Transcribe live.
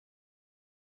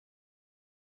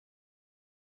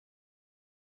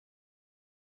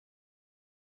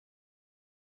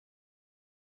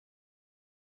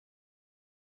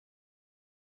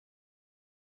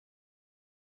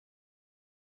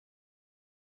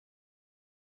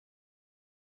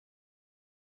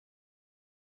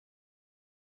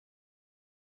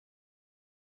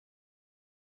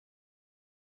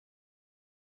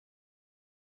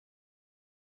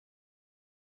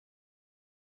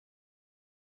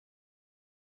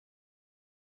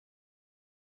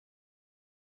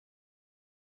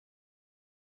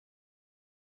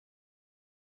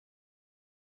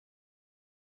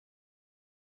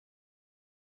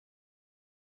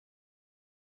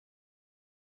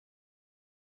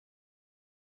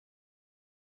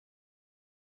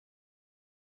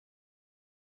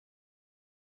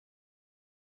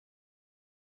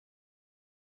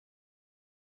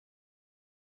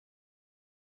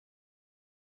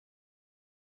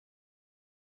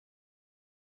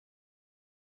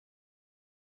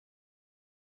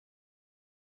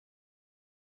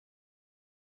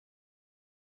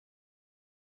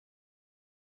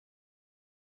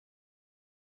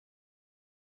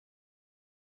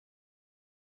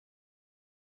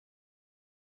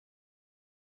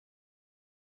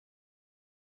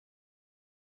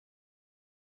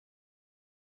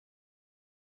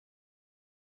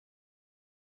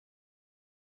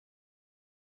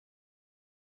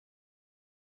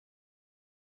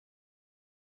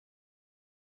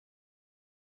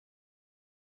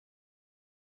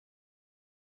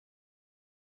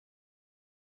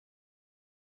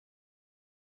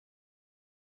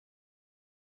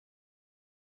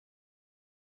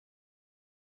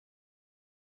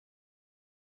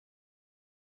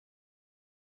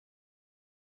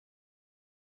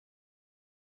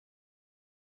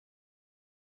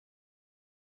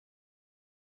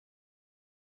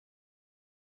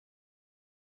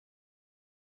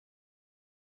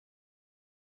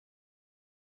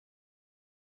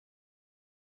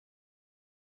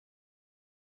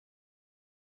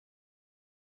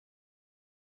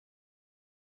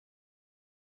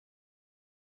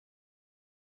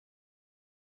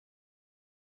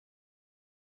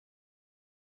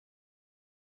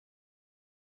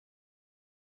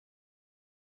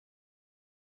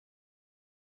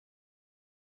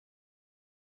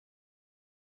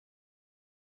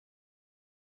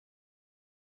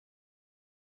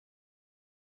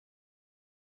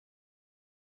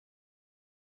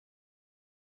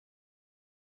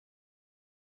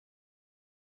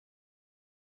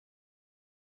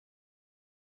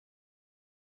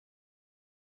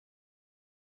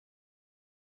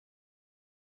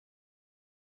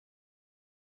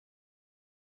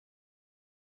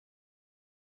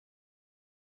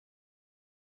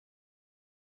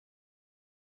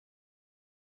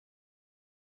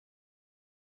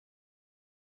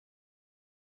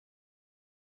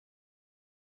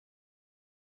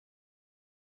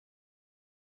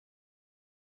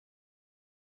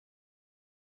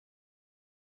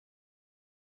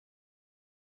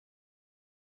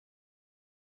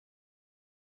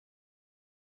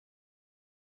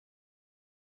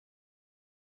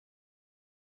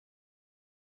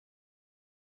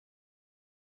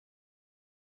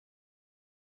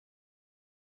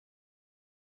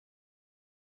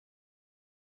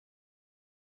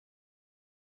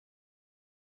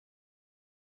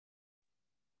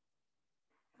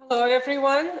Hello,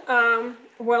 everyone.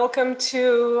 Welcome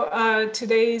to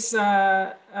today's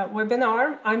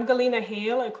webinar. I'm Galina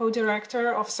Hale, a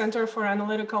co-director of Center for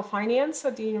Analytical Finance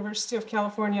at the University of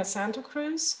California, Santa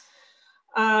Cruz.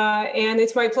 And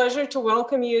it's my pleasure to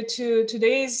welcome you to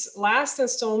today's last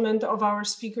installment of our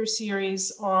speaker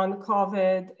series on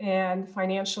COVID and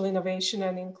financial innovation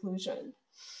and inclusion.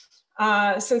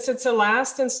 Since it's the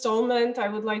last installment, I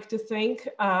would like to thank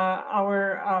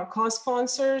our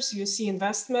co-sponsors, UC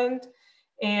Investment,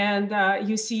 and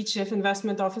UC Chief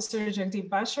Investment Officer Jagdeep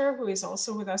Bashar, who is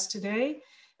also with us today,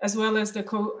 as well as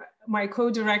my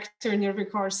co-director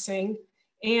Nirvikar Singh,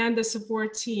 and the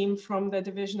support team from the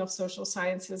Division of Social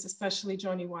Sciences, especially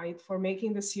Johnny White, for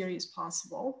making the series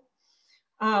possible.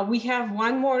 We have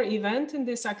one more event in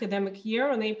this academic year.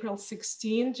 On April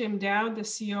 16, Jim Dowd, the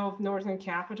CEO of Northern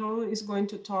Capital, is going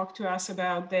to talk to us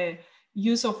about the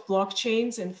use of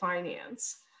blockchains in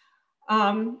finance.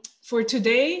 For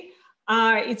today,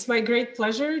 it's my great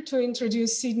pleasure to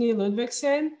introduce Sydney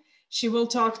Ludvigson. She will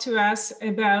talk to us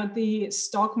about the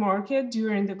stock market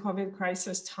during the COVID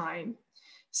crisis time.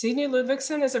 Sydney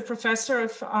Ludvigson is a professor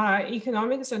of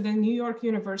economics at the New York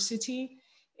University,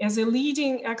 as a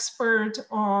leading expert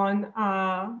on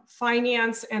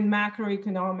finance and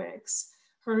macroeconomics.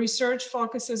 Her research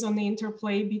focuses on the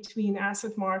interplay between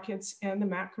asset markets and the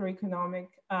macroeconomic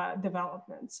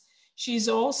developments. She's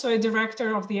also a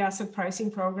director of the asset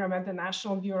pricing program at the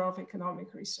National Bureau of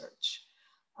Economic Research.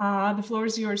 The floor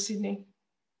is yours, Sydney.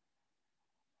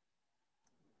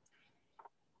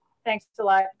 Thanks a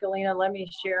lot, Galina. Let me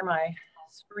share my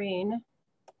screen.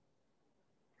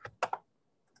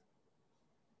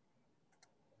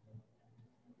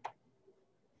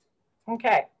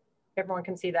 Okay, everyone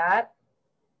can see that.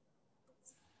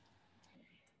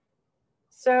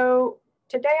 So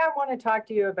today I want to talk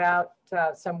to you about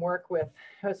some work with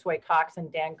Josue Cox and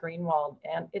Dan Greenwald,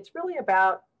 and it's really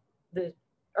about the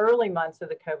early months of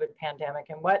the COVID pandemic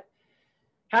and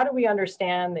how do we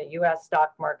understand the US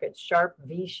stock market's sharp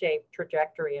V-shaped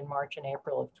trajectory in March and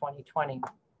April of 2020.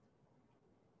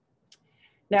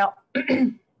 Now,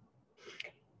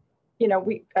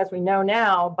 as we know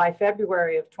now, by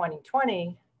February of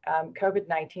 2020,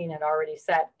 COVID-19 had already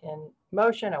set in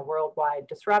motion a worldwide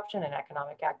disruption in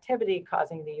economic activity,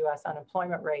 causing the US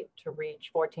unemployment rate to reach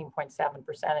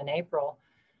 14.7% in April.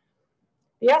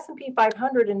 The S&P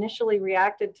 500 initially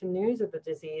reacted to news of the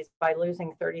disease by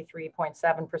losing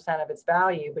 33.7% of its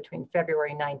value between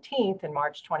February 19th and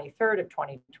March 23rd of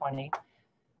 2020.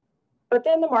 But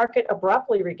then the market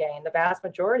abruptly regained the vast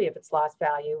majority of its lost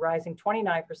value, rising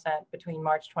 29% between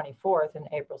March 24th and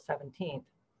April 17th.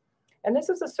 And this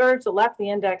is a surge that left the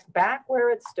index back where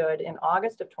it stood in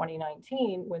August of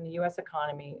 2019, when the US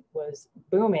economy was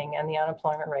booming and the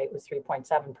unemployment rate was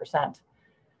 3.7%.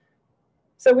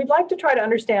 So we'd like to try to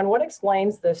understand what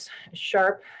explains this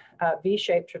sharp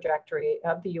V-shaped trajectory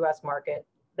of the US market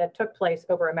that took place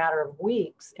over a matter of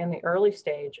weeks in the early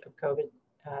stage of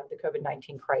the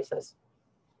COVID-19 crisis.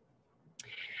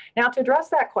 Now, to address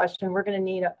that question, we're going to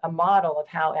need a model of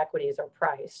how equities are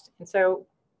priced. And so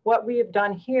what we have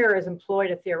done here is employed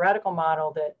a theoretical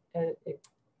model that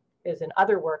is in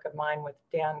other work of mine with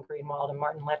Dan Greenwald and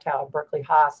Martin Letow at Berkeley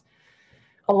Haas,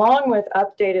 along with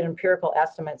updated empirical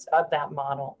estimates of that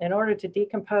model in order to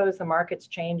decompose the market's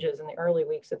changes in the early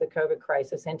weeks of the COVID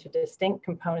crisis into distinct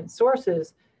component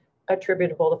sources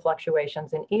attributable to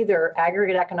fluctuations in either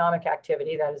aggregate economic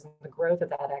activity, that is the growth of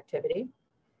that activity,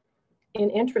 in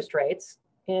interest rates,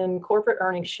 in corporate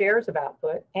earning shares of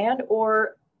output, and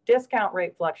or discount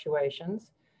rate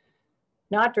fluctuations,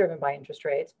 not driven by interest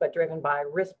rates, but driven by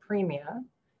risk premia.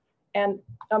 And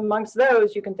amongst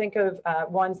those, you can think of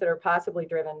ones that are possibly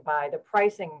driven by the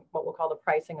pricing, what we'll call the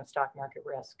pricing of stock market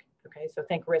risk. Okay, so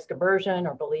think risk aversion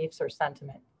or beliefs or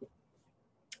sentiment.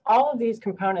 All of these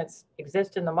components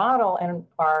exist in the model and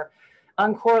are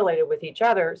uncorrelated with each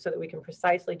other so that we can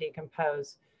precisely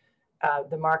decompose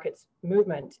the market's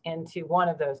movement into one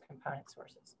of those component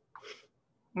sources.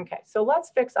 Okay, so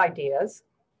let's fix ideas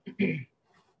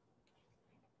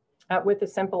with a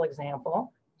simple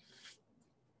example.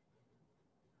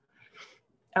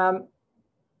 And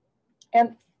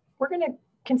we're going to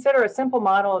consider a simple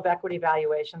model of equity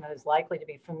valuation that is likely to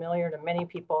be familiar to many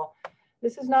people.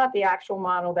 This is not the actual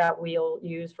model that we'll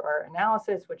use for our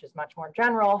analysis, which is much more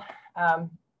general,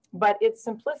 but its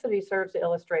simplicity serves to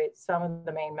illustrate some of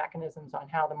the main mechanisms on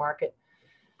how the market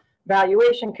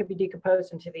valuation could be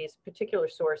decomposed into these particular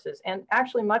sources. And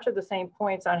actually much of the same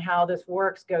points on how this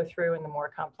works go through in the more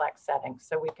complex settings.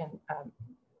 So we can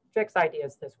fix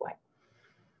ideas this way.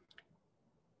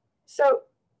 So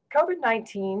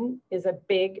COVID-19 is a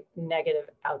big negative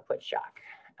output shock.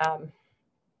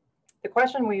 the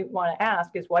question we want to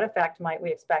ask is, what effect might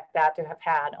we expect that to have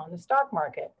had on the stock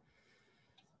market?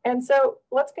 And so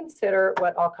let's consider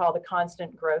what I'll call the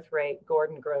constant growth rate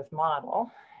Gordon growth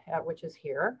model, which is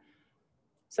here.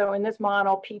 So in this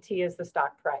model, PT is the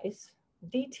stock price.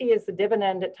 DT is the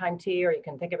dividend at time T, or you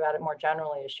can think about it more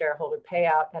generally as shareholder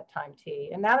payout at time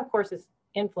T. And that, of course, is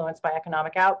influenced by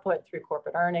economic output through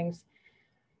corporate earnings.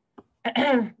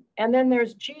 And then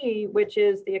there's G, which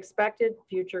is the expected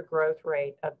future growth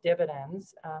rate of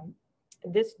dividends.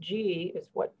 This G is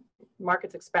what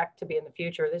markets expect to be in the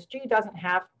future. This G doesn't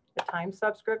have the time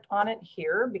subscript on it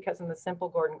here because in the simple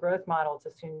Gordon growth model, it's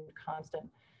assumed constant.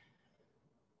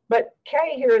 But K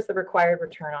here is the required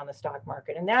return on the stock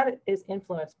market. And that is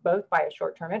influenced both by a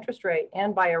short-term interest rate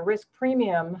and by a risk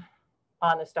premium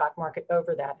on the stock market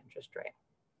over that interest rate.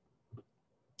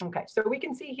 Okay, so we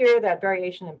can see here that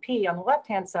variation in P on the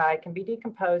left-hand side can be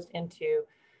decomposed into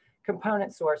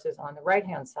component sources on the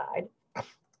right-hand side.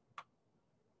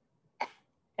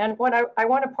 And what I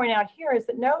want to point out here is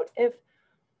that note if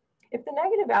the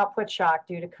negative output shock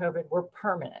due to COVID were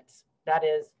permanent, that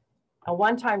is a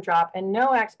one-time drop and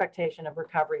no expectation of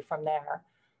recovery from there,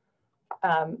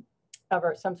 of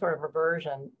some sort of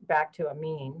reversion back to a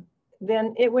mean,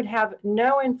 then it would have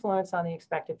no influence on the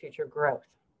expected future growth,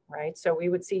 right? So we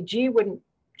would see G wouldn't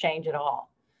change at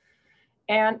all.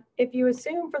 And if you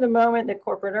assume for the moment that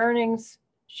corporate earnings,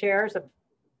 shares of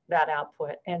that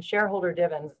output, and shareholder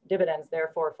dividends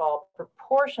therefore fall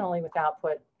proportionally with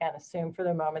output, and assume for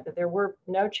the moment that there were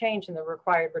no change in the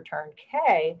required return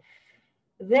K,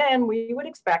 then we would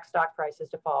expect stock prices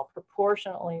to fall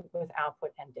proportionally with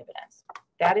output and dividends.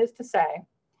 That is to say,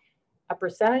 a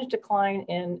percentage decline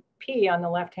in P on the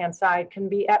left-hand side can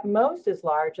be at most as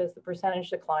large as the percentage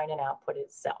decline in output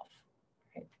itself.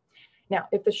 Okay. Now,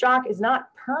 if the shock is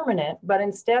not permanent, but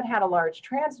instead had a large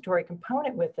transitory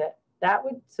component with it, that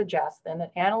would suggest then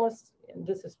that analysts, and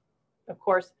this is of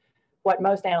course what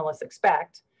most analysts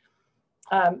expect,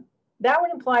 that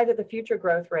would imply that the future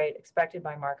growth rate expected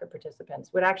by market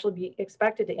participants would actually be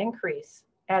expected to increase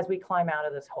as we climb out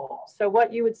of this hole. So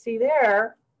what you would see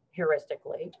there,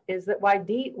 heuristically, is that while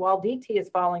DT is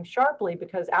falling sharply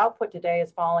because output today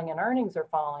is falling and earnings are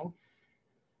falling,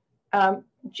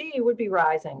 G would be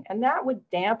rising, and that would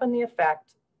dampen the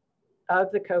effect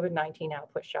of the COVID-19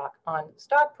 output shock on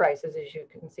stock prices, as you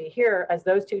can see here, as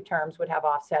those two terms would have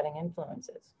offsetting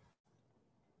influences.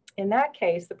 In that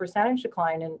case, the percentage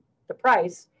decline in the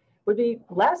price would be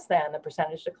less than the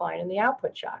percentage decline in the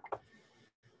output shock.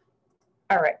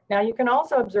 All right, now you can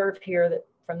also observe here that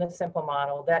from this simple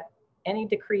model that any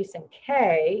decrease in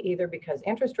K, either because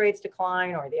interest rates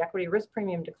decline or the equity risk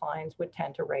premium declines, would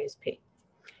tend to raise P.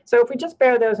 So if we just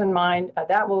bear those in mind,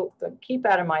 keep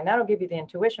that in mind. That'll give you the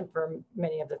intuition for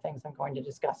many of the things I'm going to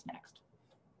discuss next.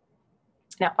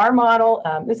 Now, our model,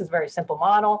 this is a very simple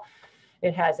model.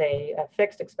 It has a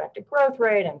fixed expected growth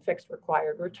rate and fixed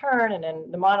required return. And then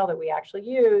the model that we actually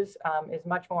use is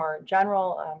much more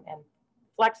general and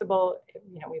flexible.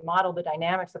 You know, we model the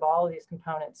dynamics of all of these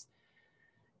components.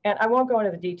 And I won't go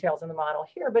into the details in the model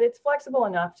here, but it's flexible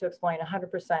enough to explain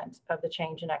 100% of the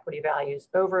change in equity values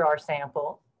over our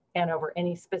sample and over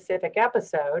any specific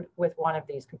episode with one of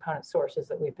these component sources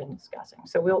that we've been discussing.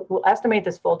 So we'll estimate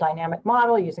this full dynamic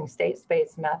model using state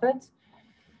space methods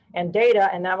and data,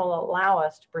 and that will allow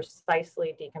us to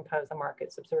precisely decompose the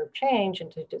market's observed change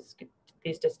into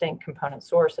these distinct component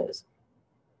sources.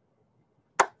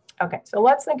 Okay, so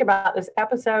let's think about this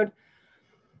episode.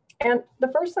 And the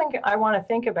first thing I want to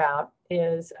think about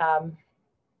is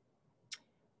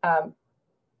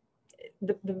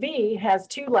the V has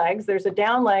two legs. There's a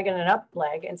down leg and an up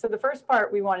leg. And so the first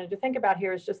part we wanted to think about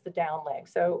here is just the down leg.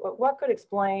 So what could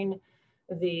explain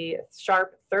the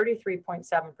sharp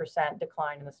 33.7%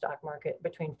 decline in the stock market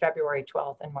between February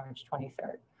 12th and March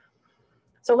 23rd?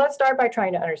 So let's start by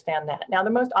trying to understand that. Now,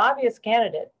 the most obvious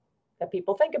candidate that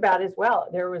people think about is, well,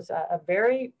 there was a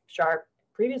very sharp,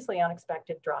 previously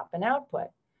unexpected drop in output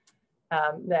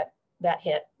that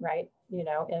hit, right? You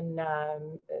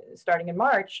know, starting in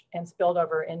March and spilled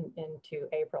over into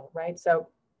April, right? So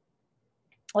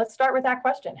let's start with that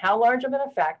question. How large of an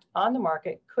effect on the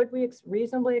market could we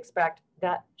reasonably expect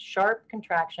that sharp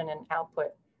contraction in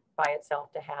output by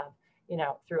itself to have, you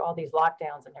know, through all these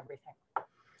lockdowns and everything?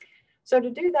 So to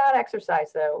do that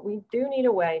exercise, though, we do need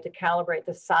a way to calibrate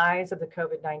the size of the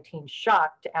COVID-19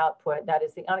 shock to output, that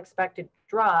is the unexpected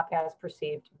drop as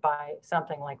perceived by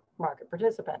something like market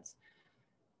participants.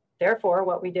 Therefore,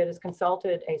 what we did is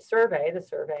consulted a survey, the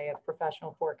survey of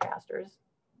professional forecasters.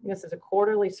 This is a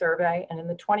quarterly survey, and in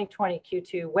the 2020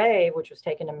 Q2 wave, which was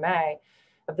taken in May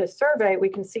of this survey, we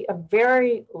can see a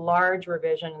very large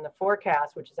revision in the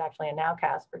forecast, which is actually a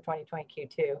nowcast for 2020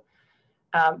 Q2,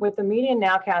 with the median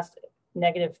nowcast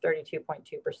negative 32.2%.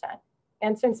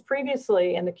 And since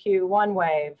previously in the Q1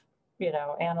 wave,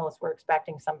 analysts were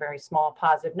expecting some very small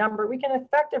positive number, we can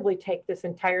effectively take this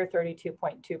entire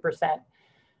 32.2%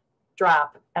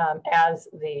 drop as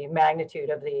the magnitude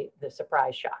of the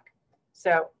surprise shock.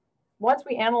 So once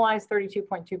we analyze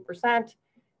 32.2%,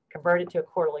 convert it to a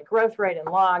quarterly growth rate in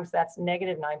logs, that's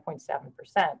negative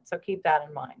 9.7%. So keep that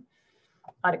in mind.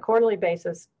 On a quarterly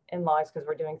basis in logs, because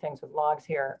we're doing things with logs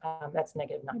here, that's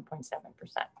negative 9.7%.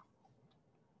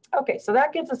 Okay, so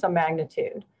that gives us a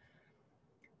magnitude.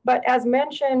 But as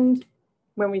mentioned,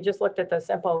 when we just looked at the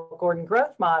simple Gordon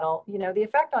growth model, the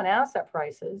effect on asset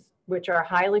prices, which are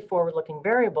highly forward-looking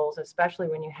variables, especially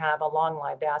when you have a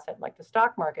long-lived asset like the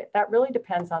stock market, that really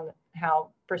depends on how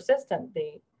persistent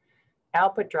the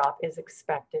output drop is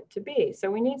expected to be. So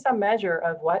we need some measure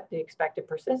of what the expected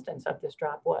persistence of this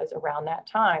drop was around that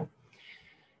time.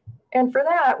 And for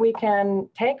that, we can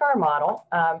take our model.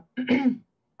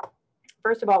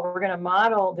 First of all, we're going to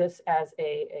model this as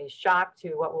a shock to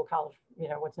what we'll call,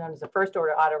 what's known as a first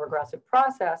order autoregressive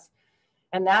process.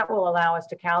 And that will allow us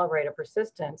to calibrate a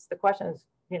persistence. The question is,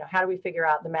 how do we figure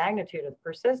out the magnitude of the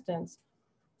persistence?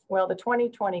 Well, the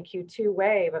 2020 Q2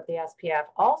 wave of the SPF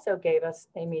also gave us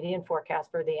a median forecast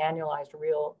for the annualized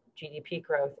real GDP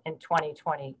growth in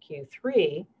 2020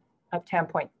 Q3 of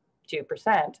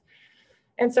 10.2%.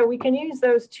 And so we can use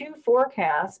those two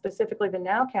forecasts, specifically the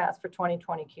nowcast for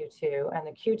 2020 Q2 and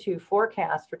the Q2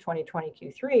 forecast for 2020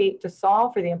 Q3, to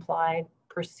solve for the implied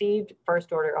perceived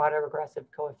first order autoregressive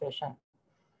coefficient.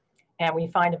 And we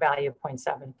find a value of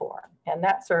 0.74. And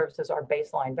that serves as our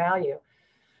baseline value.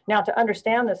 Now, to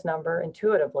understand this number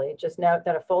intuitively, just note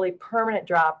that a fully permanent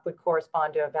drop would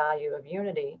correspond to a value of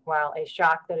unity, while a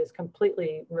shock that is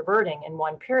completely reverting in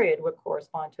one period would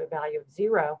correspond to a value of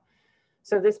 0.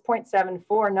 So this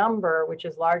 0.74 number, which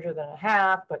is larger than a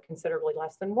half, but considerably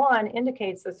less than 1,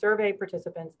 indicates the survey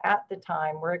participants at the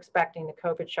time were expecting the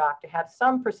COVID shock to have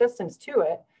some persistence to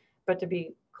it, but to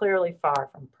be clearly far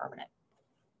from permanent.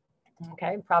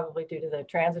 Okay, probably due to the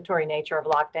transitory nature of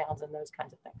lockdowns and those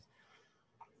kinds of things.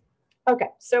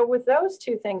 Okay, so with those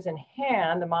two things in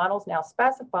hand, the model's now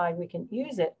specified, we can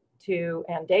use it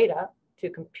and data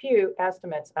to compute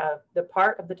estimates of the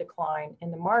part of the decline in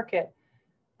the market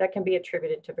that can be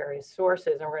attributed to various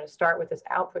sources. And we're going to start with this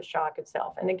output shock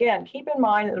itself. And again, keep in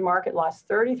mind that the market lost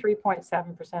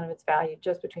 33.7% of its value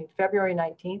just between February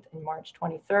 19th and March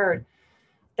 23rd.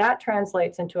 That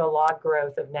translates into a log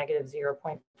growth of negative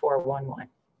 0.411.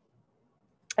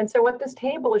 And so what this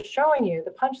table is showing you,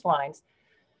 the punchlines,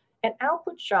 an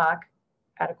output shock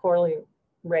at a quarterly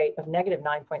rate of negative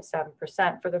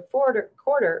 9.7% for the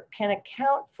quarter can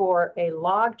account for a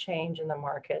log change in the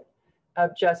market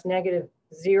of just negative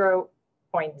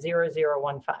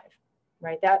 0.0015,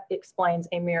 right? That explains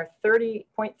a mere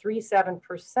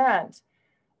 30.37%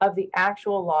 of the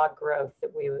actual log growth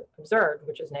that we observed,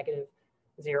 which is negative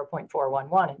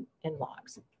 0.411 in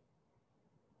logs.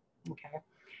 Okay,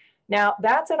 now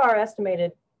that's at our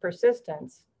estimated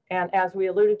persistence. And as we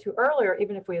alluded to earlier,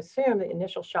 even if we assume the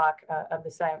initial shock of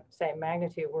the same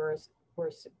magnitude were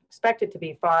expected to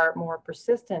be far more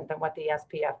persistent than what the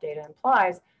SPF data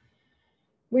implies,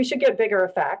 we should get bigger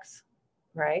effects,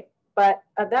 right? But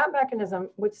that mechanism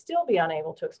would still be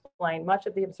unable to explain much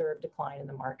of the observed decline in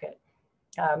the market.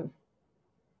 And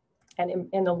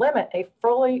in the limit, a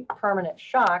fully permanent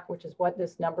shock, which is what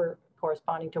this number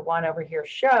corresponding to 1 over here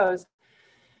shows,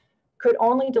 could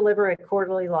only deliver a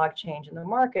quarterly log change in the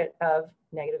market of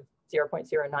negative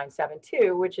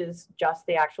 0.0972, which is just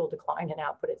the actual decline in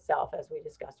output itself, as we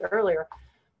discussed earlier.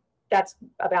 That's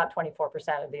about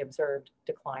 24% of the observed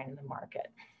decline in the market.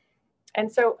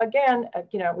 And so again,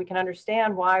 we can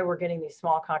understand why we're getting these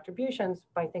small contributions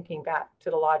by thinking back to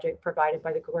the logic provided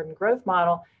by the Gordon growth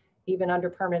model, even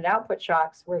under permanent output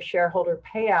shocks, where shareholder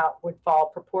payout would fall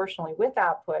proportionally with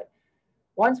output.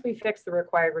 Once we fix the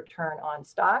required return on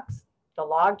stocks, the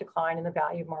log decline in the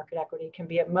value of market equity can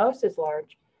be at most as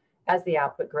large as the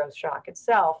output growth shock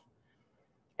itself.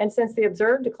 And since the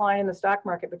observed decline in the stock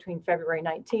market between February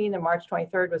 19 and March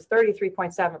 23rd was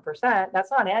 33.7%, that's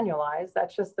not annualized,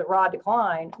 that's just the raw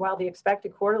decline, while the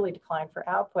expected quarterly decline for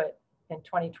output in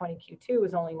 2020 Q2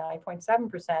 was only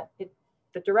 9.7%.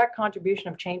 The direct contribution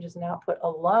of changes in output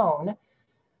alone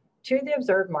to the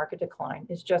observed market decline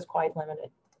is just quite limited.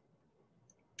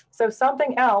 So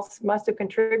something else must have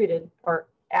contributed or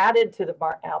added to the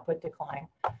output decline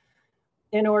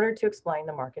in order to explain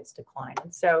the market's decline.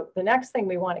 And so the next thing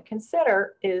we want to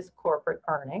consider is corporate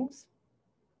earnings.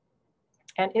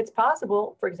 And it's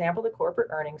possible, for example, the corporate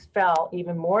earnings fell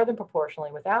even more than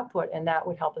proportionally with output, and that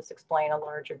would help us explain a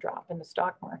larger drop in the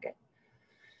stock market.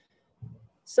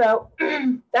 So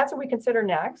that's what we consider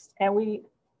next. And we,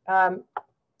 what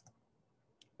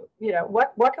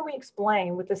can we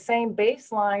explain with the same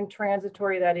baseline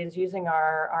transitory, that is using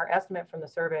our estimate from the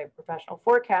survey of professional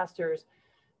forecasters,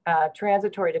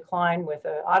 transitory decline with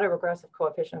an autoregressive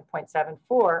coefficient of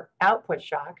 0.74 output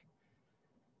shock.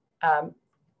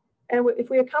 And if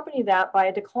we accompany that by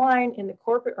a decline in the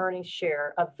corporate earnings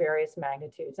share of various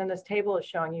magnitudes, and this table is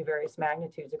showing you various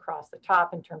magnitudes across the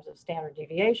top in terms of standard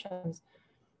deviations,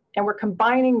 and we're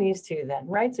combining these two then,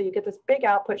 right? So you get this big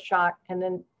output shock, and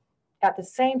then at the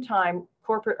same time,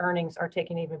 corporate earnings are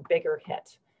taking an even bigger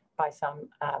hit by some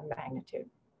magnitude.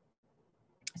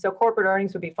 So corporate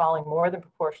earnings would be falling more than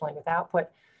proportionally with output.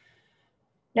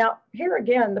 Now, here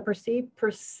again, the perceived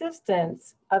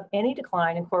persistence of any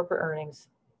decline in corporate earnings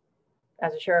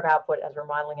as a share of output, as we're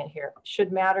modeling it here,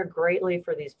 should matter greatly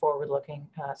for these forward-looking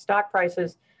stock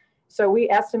prices. So we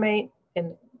estimate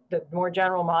in the more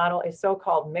general model a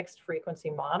so-called mixed frequency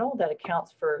model that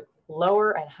accounts for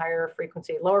lower and higher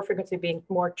frequency, lower frequency being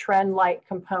more trend-like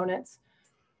components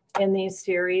in these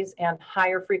series, and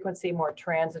higher frequency, more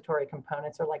transitory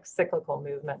components, or like cyclical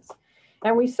movements.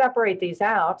 And we separate these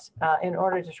out in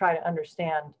order to try to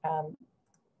understand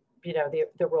the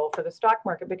role for the stock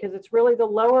market, because it's really the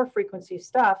lower frequency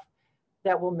stuff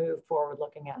that will move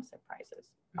forward-looking asset prices.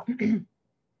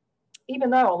 Even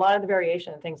though a lot of the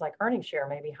variation in things like earnings share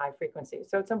may be high frequency.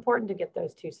 So it's important to get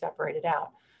those two separated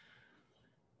out.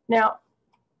 Now,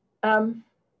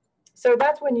 so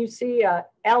that's when you see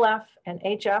LF and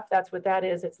HF, that's what that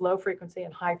is. It's low frequency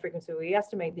and high frequency. We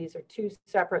estimate these are two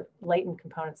separate latent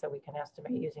components that we can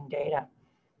estimate using data.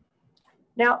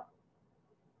 Now,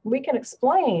 we can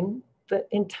explain the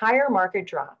entire market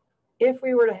drop if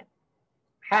we were to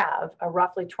have a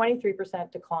roughly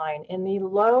 23% decline in the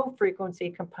low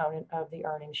frequency component of the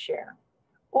earnings share.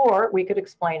 Or we could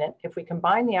explain it if we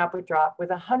combine the output drop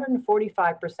with a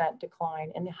 145%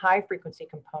 decline in the high frequency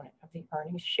component of the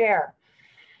earnings share.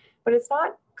 But it's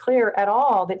not clear at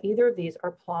all that either of these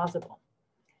are plausible.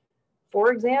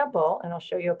 For example, and I'll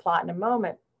show you a plot in a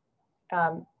moment,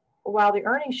 while the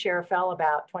earnings share fell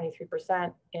about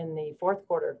 23% in the fourth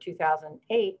quarter of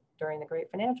 2008 during the great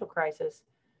financial crisis,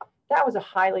 that was a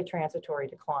highly transitory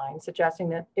decline, suggesting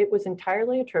that it was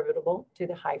entirely attributable to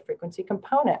the high frequency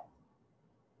component.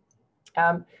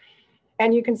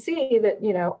 And you can see that,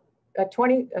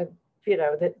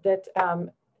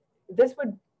 this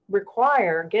would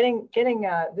require getting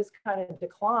this kind of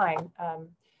decline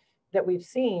that we've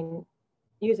seen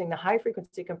using the high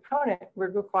frequency component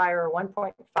would require a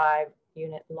 1.5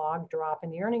 unit log drop in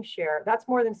the earnings share. That's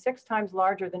more than 6 times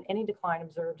larger than any decline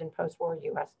observed in post-war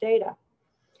US data.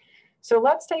 So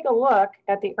let's take a look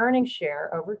at the earnings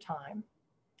share over time.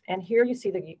 And here you see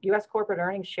the US corporate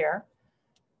earnings share.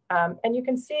 And you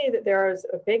can see that there is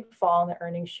a big fall in the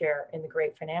earnings share in the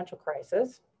great financial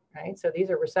crisis, right? So these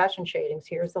are recession shadings.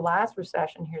 Here's the last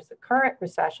recession. Here's the current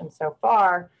recession so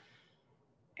far.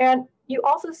 And you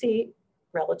also see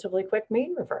relatively quick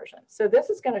mean reversion. So this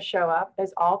is going to show up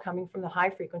as all coming from the high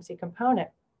frequency component.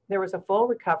 There was a full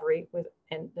recovery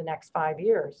within the next 5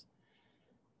 years.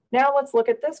 Now let's look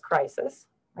at this crisis,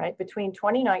 right? Between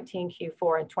 2019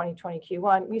 Q4 and 2020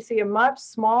 Q1, we see a much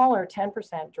smaller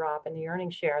 10% drop in the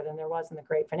earnings share than there was in the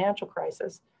great financial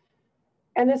crisis.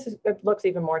 And it looks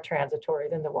even more transitory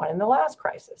than the one in the last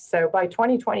crisis. So by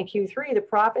 2020 Q3, the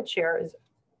profit share is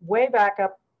way back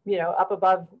up, up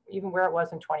above even where it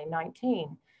was in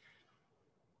 2019.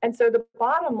 And so the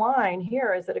bottom line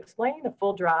here is that explaining the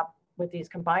full drop with these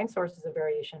combined sources of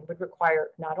variation would require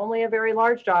not only a very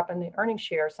large drop in the earnings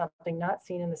share, something not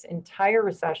seen in this entire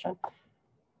recession,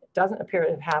 it doesn't appear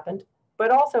to have happened,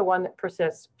 but also one that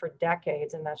persists for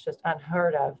decades, and that's just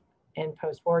unheard of in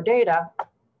post-war data.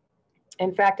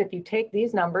 In fact, if you take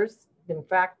these numbers, in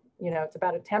fact, it's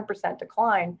about a 10%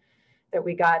 decline that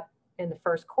we got in the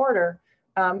first quarter.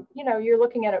 You're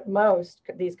looking at most,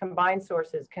 these combined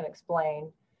sources can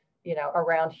explain,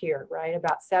 around here, right?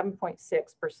 About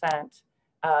 7.6%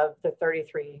 of the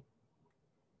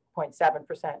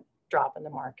 33.7% drop in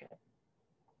the market.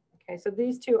 Okay, so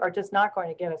these two are just not going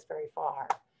to get us very far.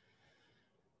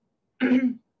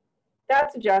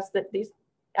 That suggests that these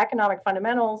economic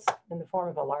fundamentals in the form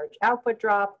of a large output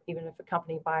drop, even if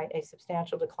accompanied by a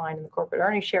substantial decline in the corporate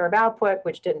earnings share of output,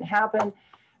 which didn't happen,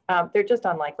 they're just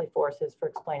unlikely forces for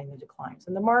explaining the declines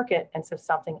in the market. And so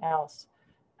something else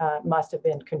must have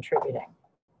been contributing.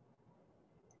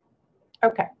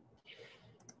 Okay.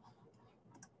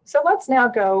 So let's now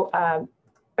go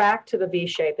back to the V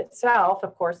shape itself,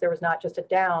 of course, there was not just a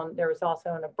down, there was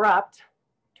also an abrupt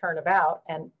turnabout.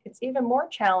 And it's even more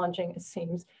challenging, it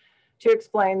seems, to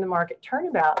explain the market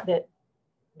turnabout that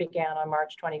began on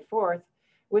March 24th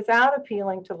without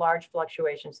appealing to large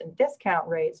fluctuations in discount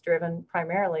rates driven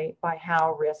primarily by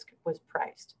how risk was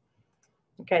priced.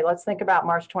 Okay, let's think about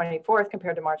March 24th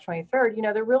compared to March 23rd. You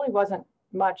know, there really wasn't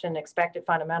much in expected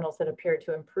fundamentals that appeared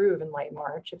to improve in late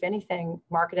March. If anything,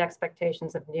 market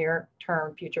expectations of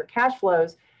near-term future cash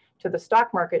flows to the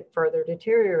stock market further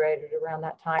deteriorated around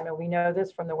that time. And we know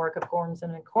this from the work of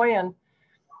Gormson and Coyen,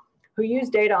 who use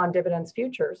data on dividends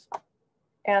futures.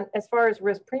 And as far as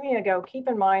risk premia go, keep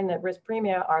in mind that risk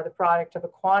premia are the product of a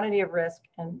quantity of risk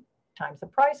and times the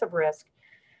price of risk.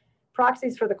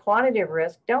 Proxies for the quantity of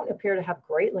risk don't appear to have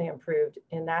greatly improved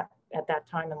at that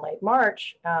time in late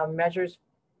March. Measures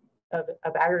of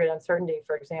aggregate uncertainty,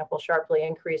 for example, sharply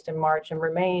increased in March and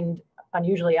remained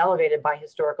unusually elevated by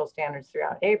historical standards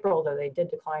throughout April, though they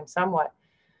did decline somewhat.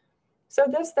 So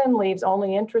this then leaves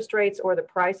only interest rates or the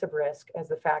price of risk as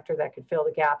the factor that could fill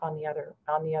the gap on the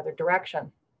other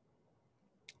direction.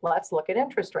 Let's look at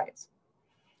interest rates.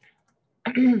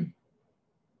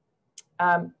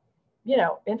 You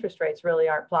know, interest rates really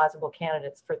aren't plausible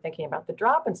candidates for thinking about the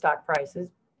drop in stock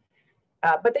prices,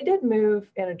 but they did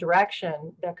move in a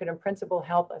direction that could in principle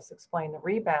help us explain the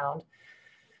rebound.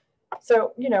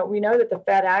 So, you know, we know that the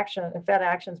Fed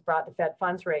actions brought the Fed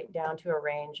funds rate down to a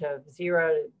range of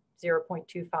 0 to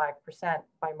 0.25%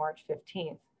 by March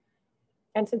 15th.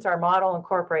 And since our model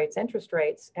incorporates interest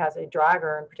rates as a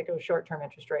driver, in particular short-term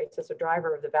interest rates, as a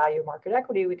driver of the value of market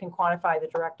equity, we can quantify the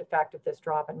direct effect of this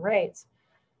drop in rates.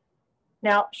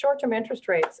 Now, short-term interest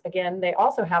rates, again, they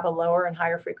also have a lower and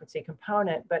higher frequency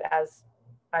component, but as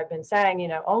I've been saying, you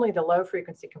know, only the low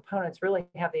frequency components really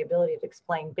have the ability to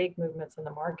explain big movements in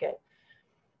the market.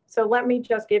 So let me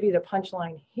just give you the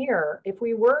punchline here. If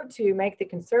we were to make the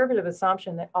conservative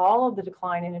assumption that all of the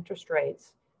decline in interest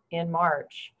rates in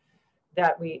March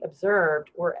that we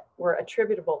observed were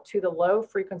attributable to the low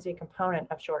frequency component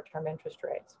of short-term interest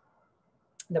rates,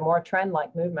 the more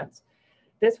trend-like movements,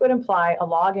 this would imply a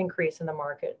log increase in the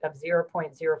market of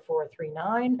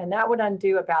 0.0439, and that would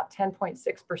undo about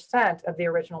 10.6% of the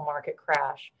original market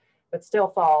crash, but still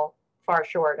fall far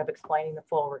short of explaining the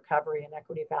full recovery in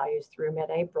equity values through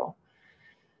mid-April.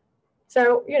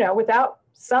 So, you know, without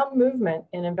some movement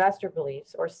in investor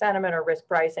beliefs or sentiment or risk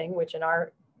pricing, which in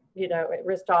our, you know,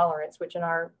 risk tolerance, which in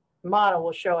our model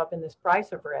will show up in this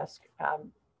price of risk,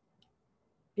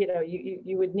 you know,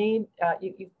 you would need,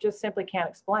 you just simply can't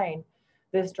explain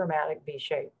this dramatic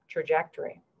V-shaped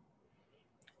trajectory.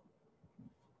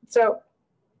 So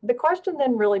the question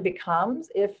then really becomes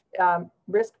if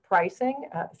risk pricing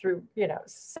through, you know,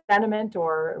 sentiment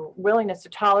or willingness to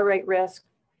tolerate risk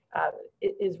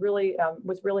is really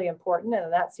was really important,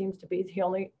 and that seems to be the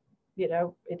only, you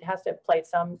know, it has to have played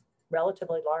some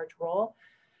relatively large role.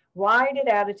 Why did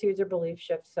attitudes or beliefs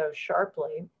shift so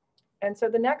sharply? And so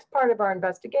the next part of our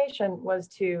investigation was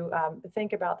to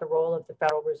think about the role of the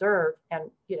Federal Reserve. And,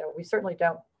 you know, we certainly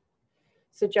don't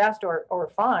suggest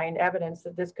or find evidence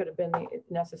that this could have been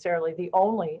necessarily the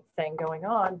only thing going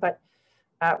on, but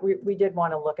we did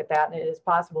want to look at that, and it is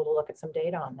possible to look at some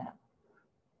data on that.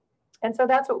 And so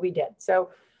that's what we did. So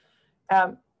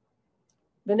the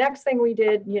next thing we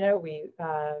did, you know, we,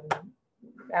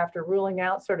 after ruling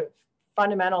out sort of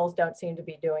fundamentals don't seem to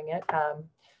be doing it,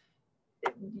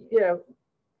 you know,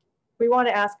 we want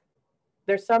to ask,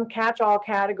 there's some catch-all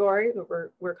category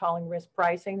that we're calling risk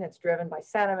pricing that's driven by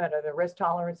sentiment or the risk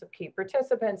tolerance of key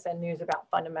participants and news about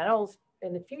fundamentals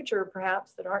in the future,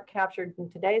 perhaps, that aren't captured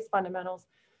in today's fundamentals.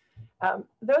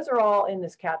 Those are all in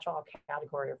this catch-all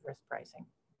category of risk pricing.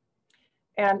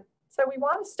 And so we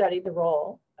want to study the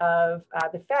role of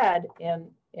the Fed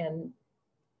in,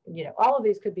 you know, all of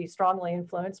these could be strongly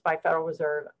influenced by Federal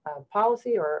Reserve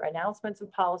policy or announcements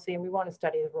of policy, and we want to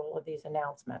study the role of these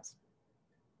announcements.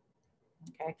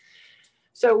 Okay,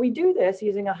 so we do this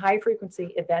using a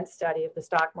high-frequency event study of the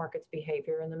stock market's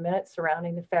behavior in the minutes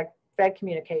surrounding the Fed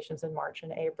communications in March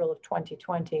and April of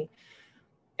 2020.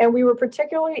 And we were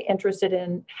particularly interested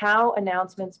in how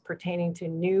announcements pertaining to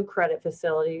new credit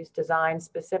facilities designed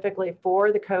specifically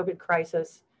for the COVID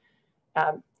crisis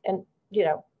and, you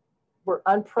know, were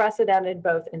unprecedented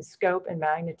both in scope and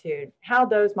magnitude, how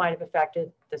those might have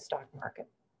affected the stock market.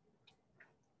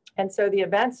 And so the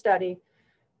event study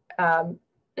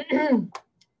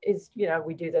is, you know,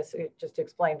 we do this just to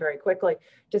explain very quickly,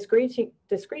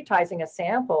 discretizing a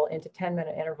sample into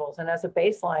 10-minute intervals. And as a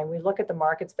baseline, we look at the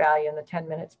market's value in the 10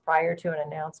 minutes prior to an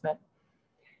announcement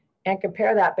and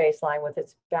compare that baseline with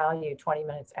its value 20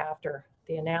 minutes after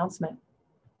the announcement.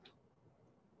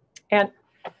 And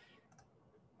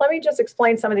let me just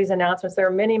explain some of these announcements. There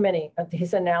are many, many of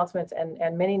these announcements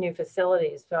and many new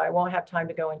facilities, so I won't have time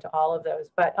to go into all of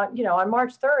those. But on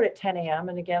March 3rd at 10 a.m.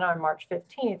 and again on March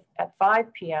 15th at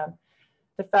 5 p.m.,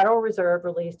 the Federal Reserve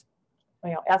released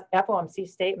FOMC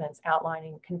statements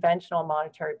outlining conventional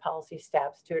monetary policy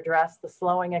steps to address the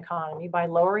slowing economy by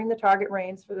lowering the target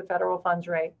range for the federal funds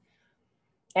rate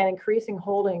and increasing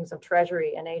holdings of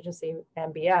Treasury and agency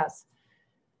MBS.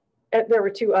 There were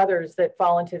two others that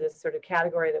fall into this sort of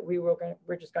category that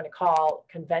we're just going to call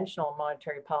conventional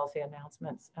monetary policy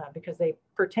announcements because they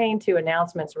pertain to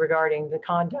announcements regarding the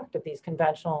conduct of these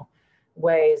conventional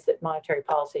ways that monetary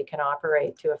policy can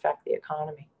operate to affect the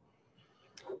economy.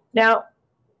 Now,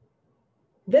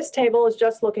 this table is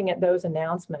just looking at those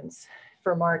announcements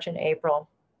for March and April.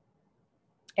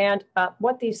 And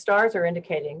what these stars are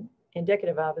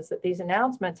indicative of is that these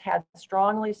announcements had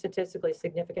strongly statistically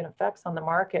significant effects on the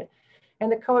market.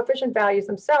 And the coefficient values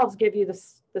themselves give you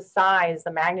the size,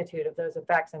 the magnitude of those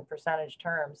effects in percentage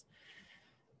terms.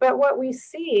 But what we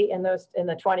see in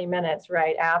the 20 minutes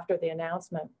right after the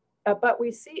announcement, what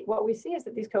we see is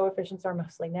that these coefficients are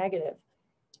mostly negative.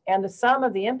 And the sum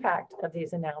of the impact of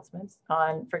these announcements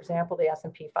on, for example, the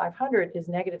S&P 500 is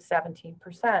negative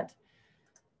 17%.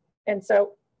 And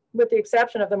so with the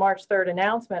exception of the March 3rd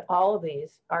announcement, all of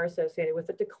these are associated with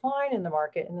a decline in the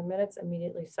market in the minutes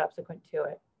immediately subsequent to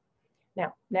it.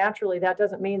 Now, naturally, that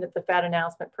doesn't mean that the Fed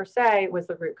announcement per se was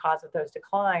the root cause of those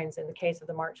declines. In the case of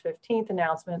the March 15th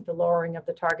announcement, the lowering of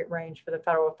the target range for the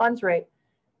federal funds rate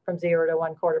from 0 to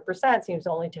 0.25% seems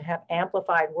only to have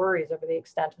amplified worries over the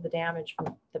extent of the damage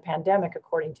from the pandemic,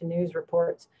 according to news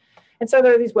reports. And so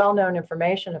there are these well-known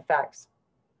information effects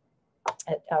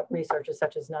that researchers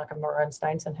such as Nakamura and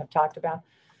Steinson have talked about.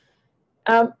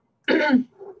 But,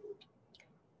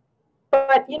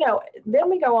 then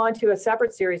we go on to a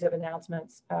separate series of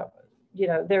announcements.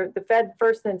 The Fed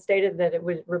first then stated that it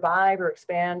would revive or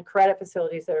expand credit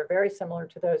facilities that are very similar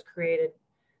to those created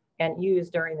and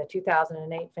used during the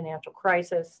 2008 financial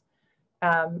crisis.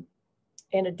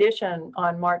 In addition,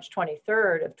 on March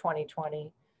 23rd of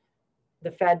 2020,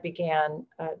 the Fed began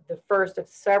the first of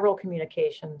several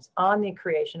communications on the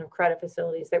creation of credit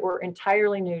facilities that were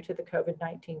entirely new to the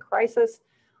COVID-19 crisis.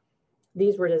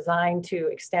 These were designed to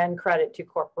extend credit to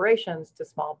corporations, to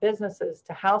small businesses,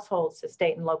 to households, to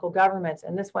state and local governments,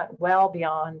 and this went well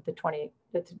beyond the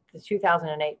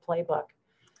 2008 playbook.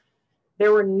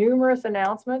 There were numerous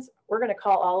announcements. We're going to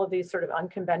call all of these sort of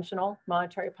unconventional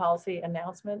monetary policy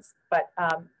announcements, but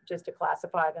just to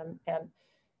classify them. And,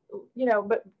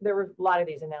 but there were a lot of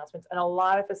these announcements and a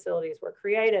lot of facilities were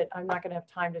created. I'm not going to have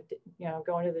time to,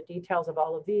 go into the details of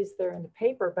all of these. They're in the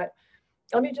paper, but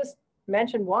let me just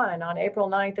mention one. On April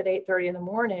 9th at 8:30 in the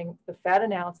morning, the Fed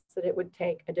announced that it would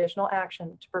take additional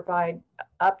action to provide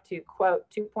up to, quote,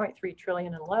 2.3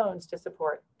 trillion in loans to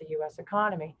support the US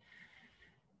economy.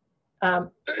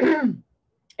 And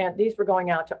these were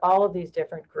going out to all of these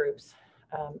different groups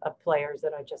of players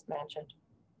that I just mentioned.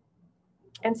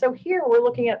 And so here we're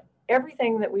looking at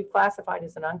everything that we've classified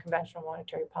as an unconventional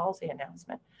monetary policy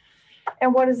announcement.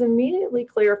 And what is immediately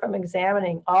clear from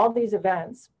examining all these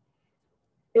events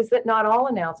is that not all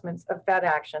announcements of Fed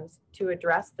actions to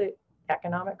address the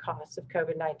economic costs of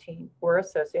COVID-19 were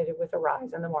associated with a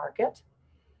rise in the market.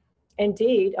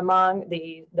 Indeed, among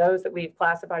those that we've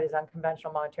classified as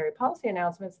unconventional monetary policy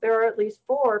announcements, there are at least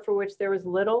 4 for which there was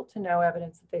little to no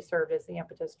evidence that they served as the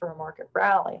impetus for a market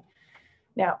rally.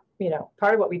 Now,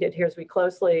 part of what we did here is we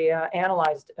closely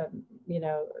analyzed,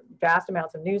 vast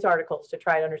amounts of news articles to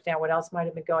try to understand what else might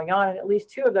have been going on. And at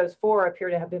least 2 of those 4 appear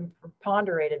to have been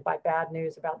preponderated by bad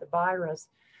news about the virus.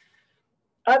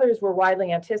 Others were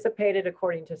widely anticipated,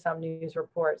 according to some news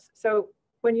reports. So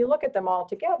when you look at them all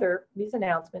together, these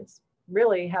announcements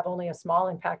really have only a small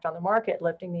impact on the market,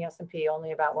 lifting the S&P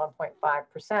only about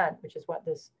 1.5%, which is what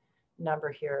this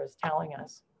number here is telling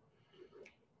us.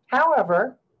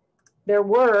 However, there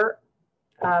were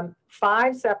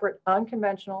 5 separate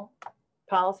unconventional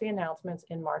policy announcements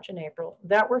in March and April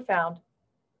that were found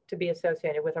to be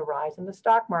associated with a rise in the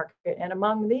stock market. And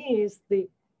among these, the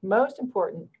most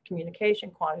important communication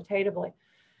quantitatively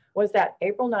was that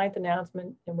April 9th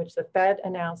announcement in which the Fed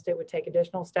announced it would take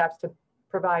additional steps to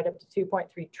provide up to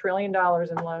 $2.3 trillion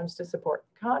in loans to support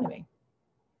the economy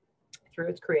through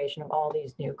its creation of all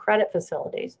these new credit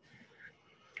facilities.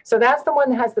 So that's the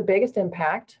one that has the biggest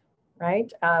impact,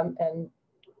 right?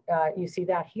 You see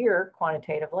that here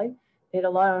quantitatively. It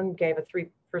alone gave a 3%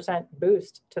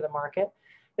 boost to the market.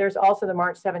 There's also the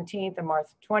March 17th and March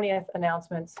 20th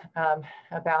announcements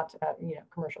about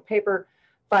commercial paper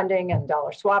funding and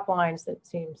dollar swap lines that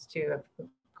seems to have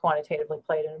quantitatively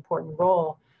played an important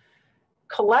role.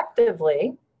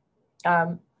 collectively,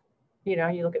 you know,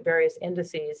 you look at various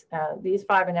indices, these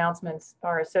 5 announcements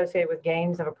are associated with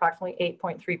gains of approximately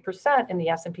 8.3% in the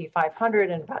S&P 500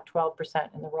 and about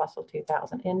 12% in the Russell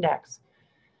 2000 index.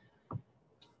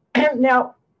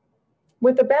 Now,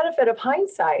 with the benefit of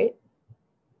hindsight,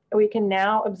 we can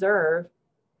now observe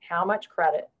how much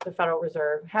credit the Federal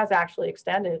Reserve has actually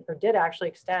extended or did actually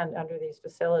extend under these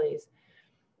facilities.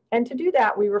 And to do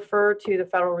that, we refer to the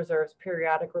Federal Reserve's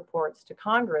periodic reports to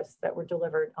Congress that were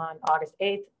delivered on August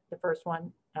 8th, the first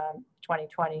one,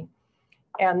 2020,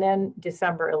 and then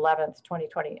December 11th,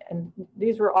 2020. And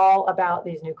these were all about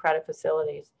these new credit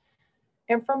facilities.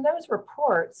 And from those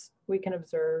reports, we can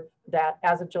observe that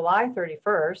as of July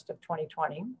 31st of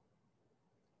 2020,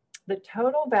 the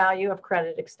total value of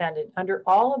credit extended under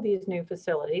all of these new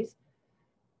facilities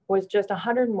was just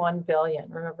 101 billion.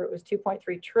 Remember, it was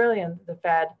 2.3 trillion the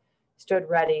Fed stood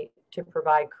ready to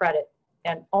provide credit,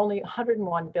 and only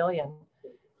 101 billion.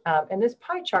 And this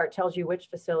pie chart tells you which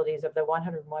facilities of the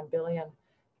 101 billion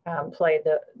played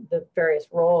the various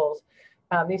roles.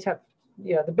 These have,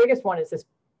 you know, the biggest one is this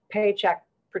Paycheck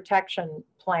Protection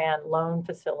Plan loan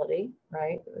facility,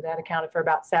 right? That accounted for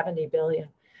about 70 billion.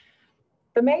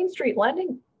 The Main Street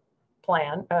Lending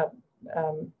Plan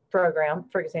program,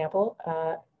 for example,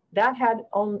 that had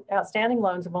outstanding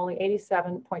loans of only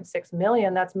 87.6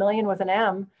 million. That's million with an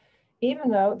M,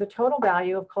 even though the total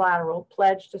value of collateral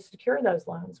pledged to secure those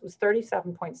loans was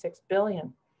 37.6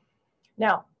 billion.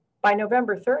 Now, by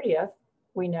November 30th,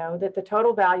 we know that the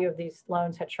total value of these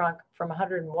loans had shrunk from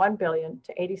 101 billion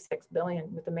to 86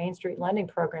 billion, with the Main Street Lending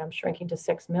Program shrinking to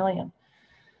 6 million.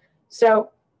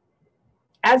 So,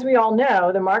 as we all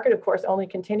know, the market, of course, only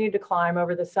continued to climb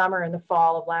over the summer and the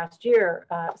fall of last year.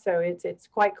 So it's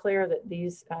quite clear that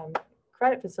these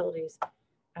credit facilities,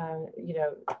 you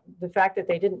know, the fact that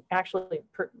they didn't actually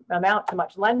amount to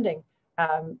much lending,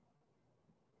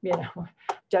 you know,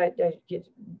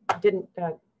 didn't,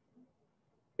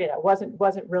 you know,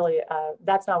 wasn't really,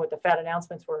 that's not what the Fed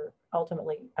announcements were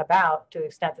ultimately about, to the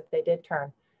extent that they did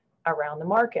turn around the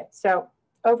market. So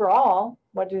overall,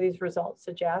 what do these results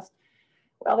suggest?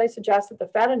 Well, they suggest that the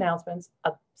Fed announcements,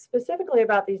 specifically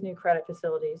about these new credit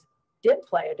facilities, did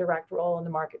play a direct role in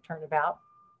the market turnabout,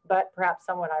 but perhaps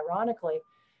somewhat ironically,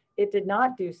 it did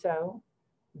not do so,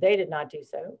 they did not do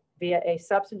so, via a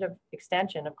substantive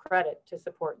extension of credit to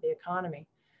support the economy.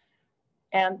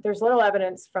 And there's little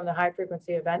evidence from the high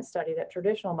frequency event study that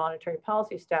traditional monetary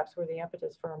policy steps were the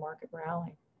impetus for a market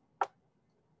rally.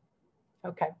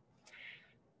 Okay,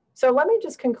 so let me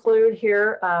just conclude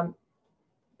here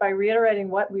by reiterating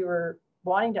what we were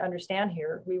wanting to understand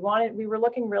here. We were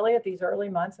looking really at these early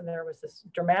months, and there was this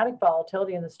dramatic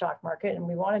volatility in the stock market, and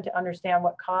we wanted to understand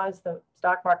what caused the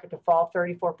stock market to fall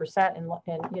 34% in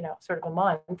you know, sort of a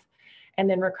month, and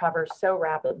then recover so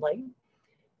rapidly.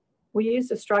 We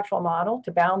used a structural model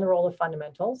to bound the role of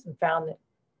fundamentals, and found that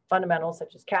fundamentals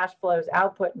such as cash flows,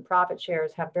 output, and profit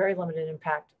shares have very limited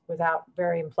impact without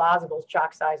very implausible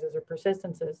shock sizes or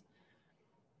persistences.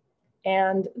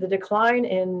 And the decline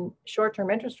in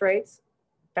short-term interest rates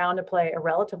found to play a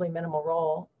relatively minimal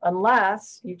role,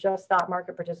 unless you just thought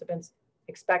market participants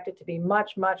expect it to be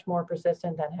much, much more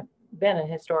persistent than have been in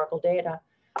historical data.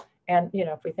 And, you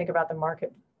know, if we think about the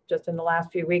market just in the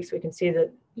last few weeks, we can see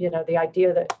that, you know, the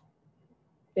idea that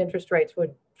interest rates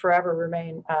would forever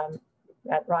remain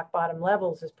at rock bottom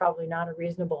levels is probably not a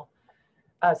reasonable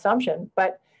assumption.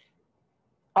 But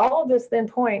all of this then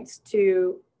points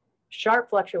to sharp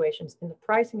fluctuations in the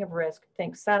pricing of risk,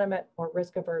 think sentiment or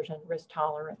risk aversion, risk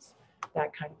tolerance,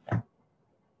 that kind of thing.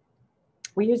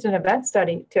 We used an event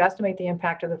study to estimate the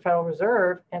impact of the Federal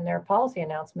Reserve and their policy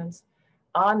announcements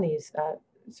on these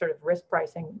sort of risk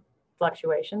pricing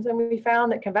fluctuations. And we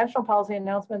found that conventional policy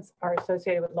announcements are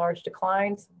associated with large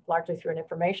declines, largely through an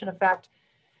information effect.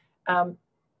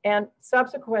 And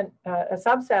subsequent, a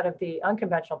subset of the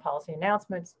unconventional policy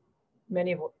announcements,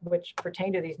 many of which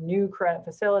pertain to these new credit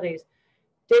facilities,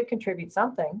 did contribute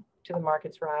something to the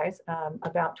market's rise,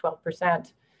 about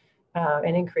 12%,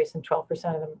 an increase in 12%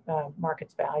 of the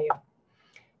market's value.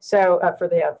 So for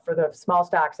the small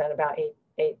stocks, and about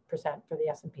 8% for the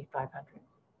S&P 500.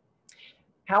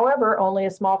 However, only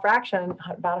a small fraction,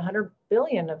 about 100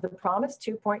 billion of the promised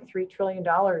 $2.3 trillion,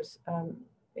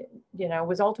 you know,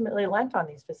 was ultimately lent on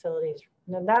these facilities.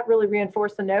 And that really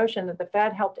reinforced the notion that the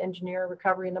Fed helped engineer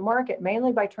recovery in the market,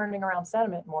 mainly by turning around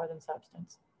sentiment more than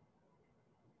substance.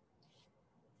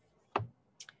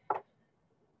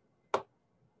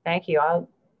 Thank you. I'm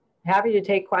happy to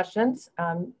take questions.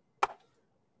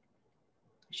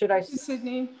 Should I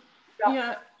Sydney? stop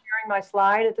Yeah. sharing my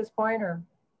slide at this point, or?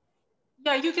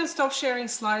 Yeah, you can stop sharing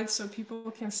slides so people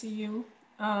can see you.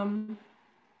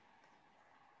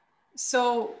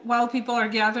 So while people are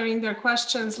gathering their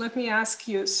questions, let me ask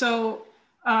you. So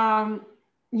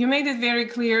you made it very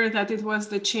clear that it was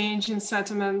the change in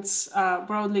sentiments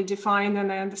broadly defined,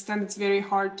 and I understand it's very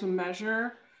hard to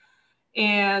measure,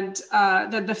 and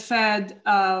that the Fed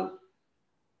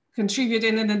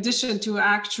contributed, in addition to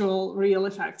actual real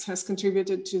effects, has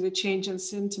contributed to the change in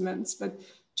sentiments. But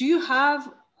do you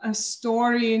have a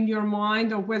story in your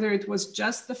mind of whether it was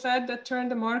just the Fed that turned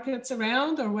the markets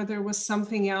around, or whether it was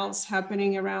something else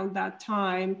happening around that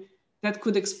time that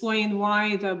could explain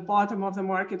why the bottom of the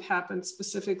market happened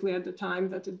specifically at the time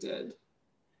that it did?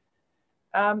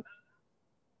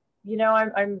 You know,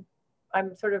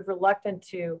 I'm sort of reluctant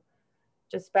to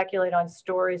just speculate on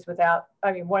stories without,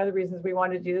 I mean, one of the reasons we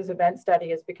wanted to do this event study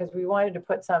is because we wanted to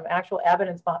put some actual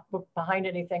evidence behind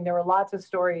anything. There were lots of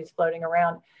stories floating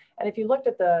around. And if you looked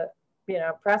at the,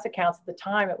 press accounts at the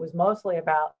time, it was mostly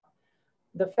about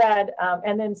the Fed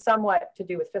and then somewhat to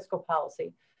do with fiscal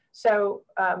policy. So,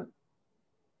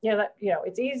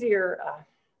 it's easier,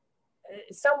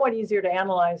 somewhat easier to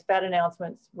analyze Fed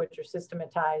announcements, which are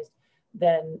systematized,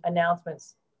 than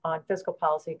announcements on fiscal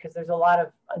policy, because there's a lot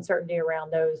of uncertainty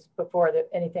around those before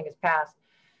anything is passed.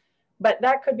 But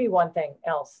that could be one thing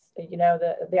else.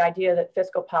 The idea that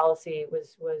fiscal policy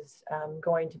was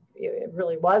going to, it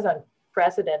really was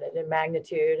unprecedented in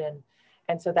magnitude,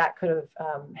 and so that could have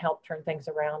helped turn things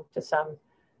around to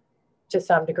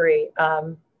some degree.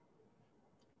 The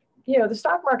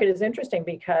stock market is interesting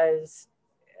because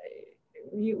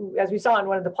as we saw in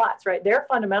one of the plots, right, their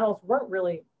fundamentals weren't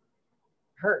really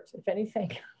hurt. If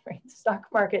anything, right, the stock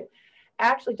market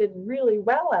actually did really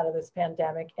well out of this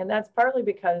pandemic. And that's partly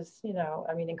because,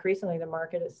 increasingly the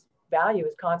value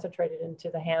is concentrated into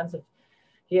the hands of,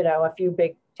 a few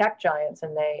big tech giants,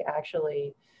 and they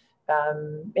actually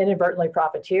inadvertently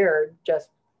profiteered just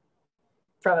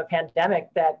from a pandemic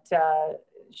that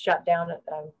shut down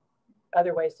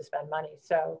other ways to spend money.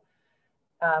 So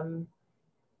I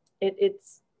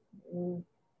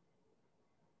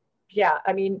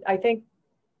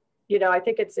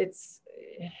think it's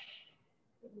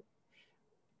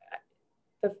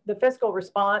the fiscal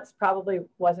response probably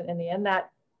wasn't in the end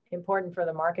that important for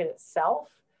the market itself.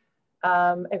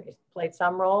 It played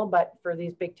some role, but for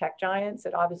these big tech giants,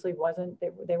 it obviously wasn't.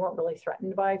 They weren't really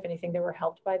threatened by. If anything, they were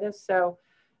helped by this. So,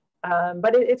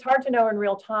 but it's hard to know in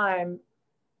real time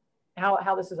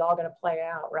how this is all going to play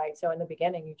out, right? So in the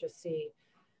beginning, you just see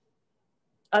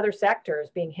other sectors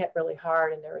being hit really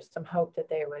hard, and there was some hope that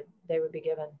they would be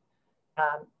given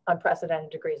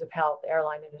unprecedented degrees of help, the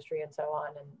airline industry and so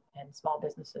on, and small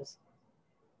businesses.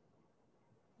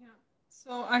 Yeah.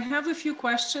 So I have a few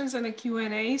questions in a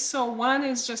Q&A. So one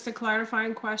is just a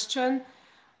clarifying question.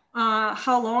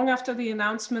 How long after the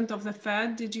announcement of the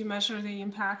Fed did you measure the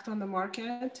impact on the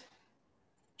market?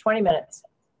 20 minutes.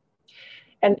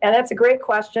 And that's a great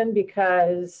question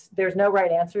because there's no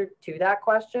right answer to that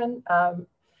question. The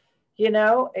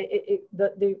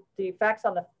effects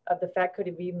of the Fed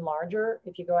could be even larger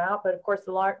if you go out. But of course,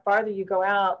 the farther you go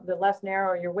out, the less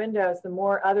narrow your windows, the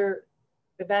more other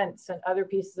events and other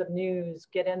pieces of news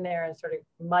get in there and sort of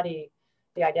muddy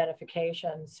the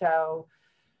identification. So,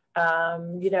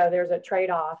 there's a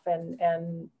trade-off,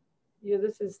 and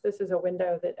this is a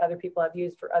window that other people have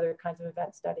used for other kinds of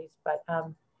event studies. But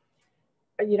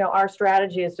our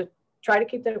strategy is to try to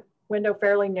keep the window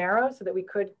fairly narrow so that we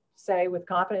could say with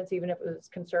confidence, even if it was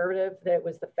conservative, that it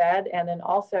was the Fed. And then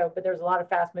also, but there's a lot of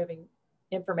fast moving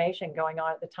information going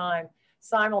on at the time,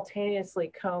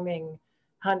 simultaneously combing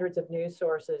hundreds of news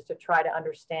sources to try to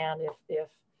understand if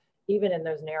even in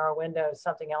those narrow windows,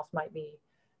 something else might be,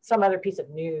 some other piece of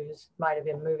news might have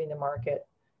been moving the market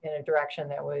in a direction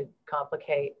that would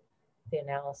complicate the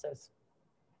analysis.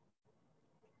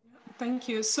 Thank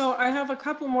you. So I have a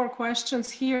couple more questions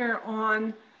here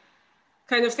on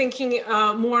kind of thinking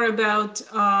more about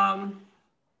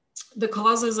the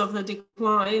causes of the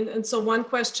decline. And so one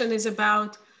question is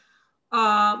about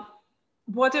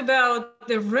what about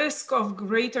the risk of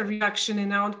greater reduction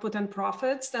in output and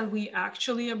profits than we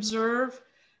actually observe?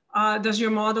 Does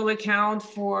your model account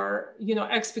for,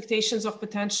 expectations of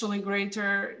potentially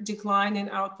greater decline in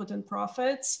output and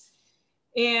profits?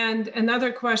 And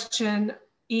another question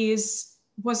is,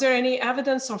 was there any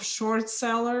evidence of short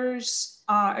sellers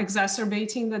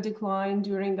exacerbating the decline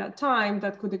during that time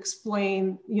that could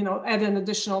explain, add an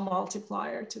additional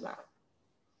multiplier to that?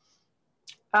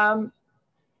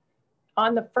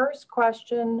 On the first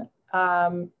question,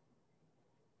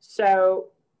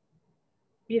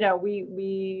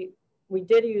 we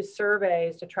did use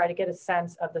surveys to try to get a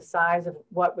sense of the size of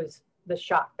what was the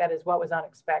shock, that is what was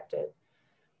unexpected.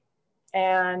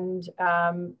 And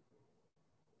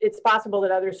it's possible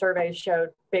that other surveys showed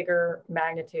bigger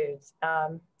magnitudes.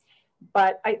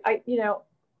 But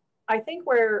I think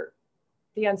where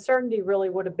the uncertainty really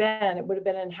would have been, it would have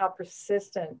been in how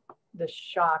persistent the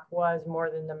shock was more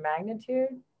than the magnitude.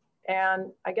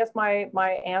 And I guess my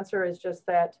answer is just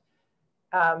that,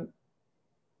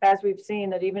 as we've seen,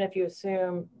 that even if you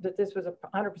assume that this was a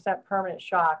 100% permanent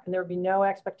shock, and there would be no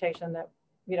expectation that,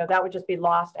 that would just be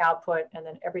lost output, and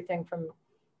then everything from,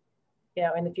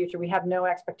 in the future, we have no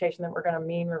expectation that we're going to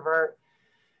mean revert,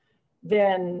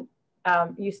 then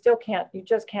you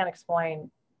just can't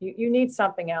explain, you need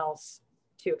something else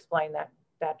to explain that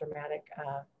dramatic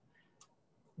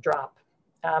drop.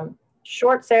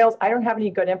 Short sales, I don't have any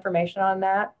good information on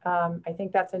that. I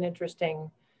think that's an interesting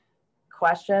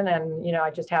question, and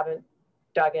I just haven't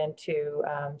dug into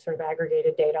sort of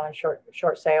aggregated data on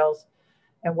short sales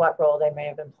and what role they may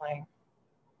have been playing.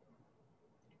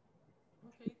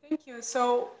 Okay, thank you.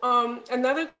 So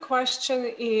another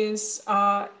question is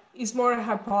more a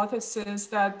hypothesis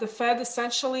that the Fed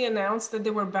essentially announced that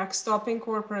they were backstopping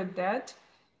corporate debt,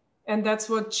 and that's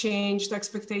what changed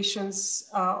expectations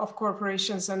of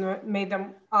corporations and made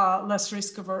them less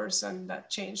risk averse, and that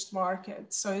changed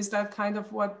markets. So is that kind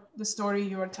of what the story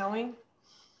you are telling?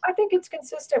 I think it's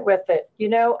consistent with it.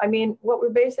 I mean, what we're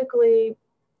basically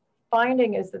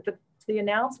finding is that the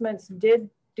announcements did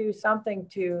do something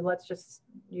to, let's just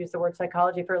use the word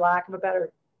psychology for lack of a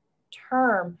better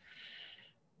term,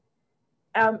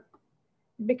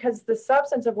 because the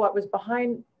substance of what was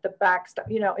behind the backstop,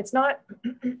 it's not,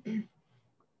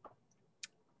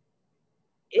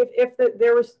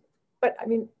 there was, but I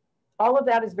mean, all of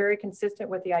that is very consistent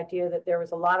with the idea that there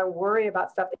was a lot of worry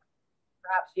about stuff that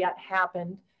perhaps yet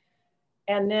happened.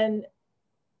 And then,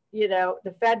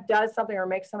 the Fed does something or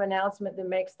makes some announcement that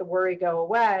makes the worry go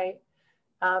away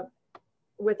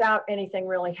without anything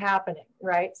really happening,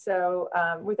 right? So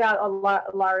without a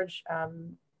large,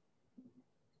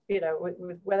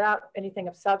 without anything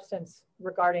of substance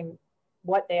regarding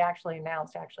what they actually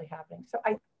announced actually happening. So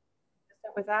I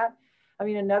with that. I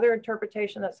mean, another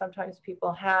interpretation that sometimes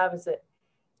people have is that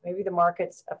maybe the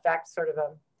markets affect sort of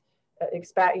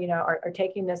are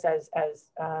taking this as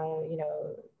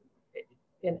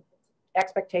in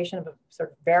expectation of a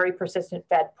sort of very persistent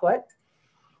Fed put.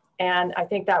 And I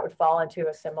think that would fall into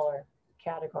a similar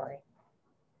category.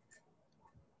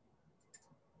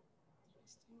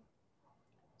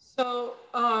 So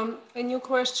a new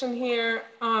question here.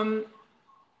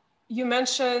 You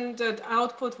mentioned that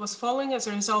output was falling as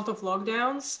a result of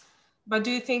lockdowns, but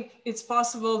do you think it's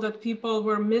possible that people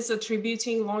were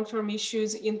misattributing long-term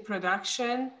issues in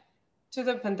production to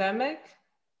the pandemic?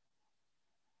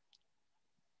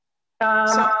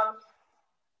 So,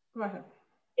 go ahead.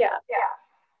 Yeah.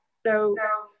 So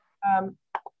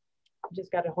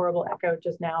just got a horrible echo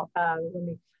just now.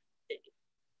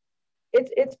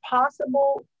 It's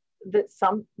possible that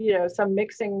some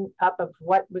mixing up of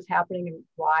what was happening and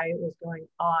why it was going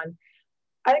on.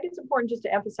 I think it's important just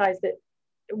to emphasize that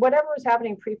whatever was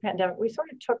happening pre-pandemic, we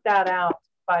sort of took that out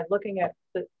by looking at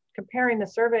comparing the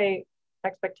survey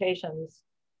expectations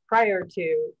prior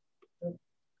to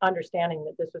understanding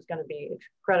that this was going to be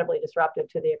incredibly disruptive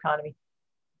to the economy.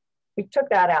 We took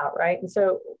that out, right? And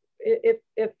so if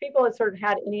people had sort of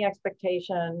had any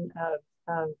expectation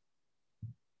of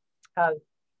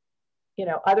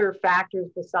other factors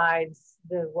besides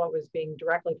what was being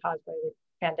directly caused by the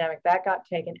pandemic, that got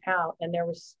taken out, and there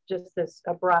was just this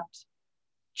abrupt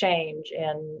change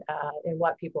in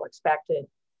what people expected,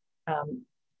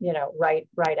 right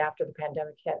after the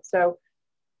pandemic hit. So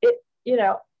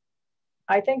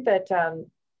I think that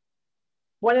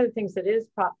one of the things that is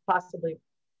possibly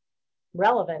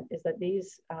relevant is that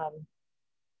these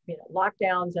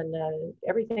lockdowns and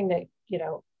everything that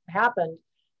happened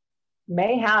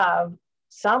may have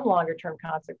some longer term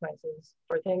consequences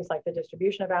for things like the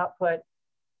distribution of output,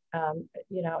 and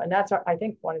that's I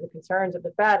think one of the concerns of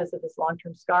the Fed is that this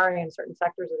long-term scarring in certain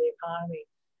sectors of the economy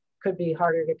could be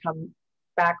harder to come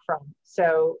back from.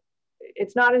 So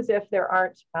it's not as if there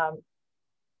aren't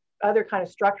other kind of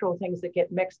structural things that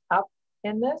get mixed up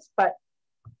in this, but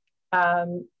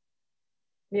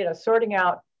sorting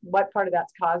out what part of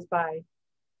that's caused by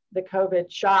the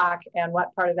COVID shock and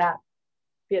what part of that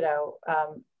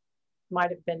might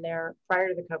have been there prior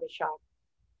to the COVID shock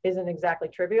isn't exactly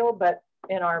trivial, but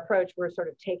in our approach, we're sort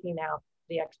of taking out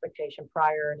the expectation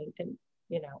prior, and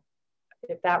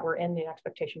if that were in the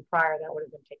expectation prior, that would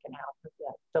have been taken out with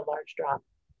the large drop,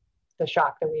 the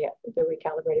shock that we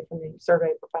calibrated from the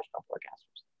survey of professional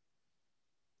forecasters.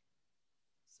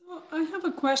 So I have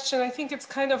a question. I think it's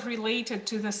kind of related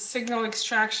to the signal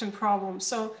extraction problem.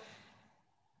 So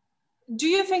do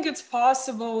you think it's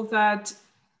possible that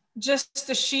just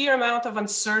the sheer amount of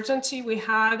uncertainty we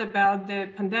had about the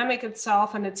pandemic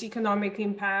itself and its economic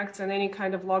impacts and any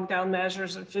kind of lockdown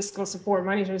measures and fiscal support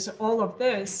measures, all of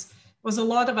this was a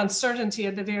lot of uncertainty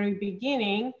at the very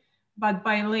beginning, but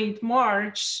by late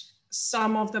March,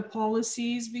 some of the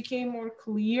policies became more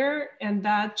clear, and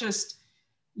that just,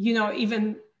 you know,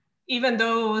 even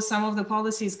though some of the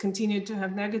policies continued to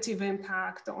have negative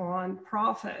impact on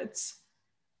profits,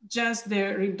 just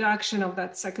the reduction of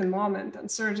that second moment,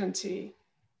 uncertainty,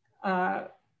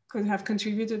 could have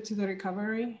contributed to the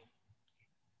recovery,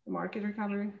 the market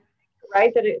recovery.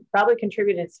 Right, that it probably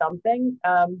contributed something.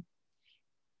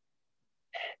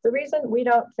 The reason we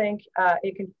don't think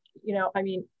it can, you know, I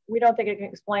mean, we don't think it can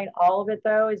explain all of it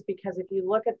though, is because if you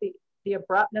look at the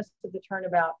abruptness of the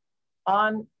turnabout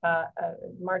on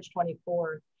March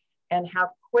 24th and how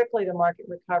quickly the market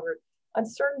recovered,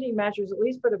 uncertainty measures, at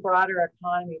least for the broader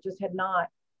economy, just had not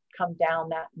come down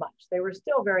that much. They were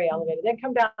still very elevated. They'd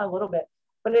come down a little bit,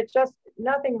 but it's just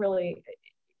nothing really,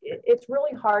 it's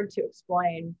really hard to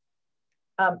explain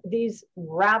these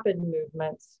rapid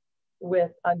movements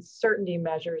with uncertainty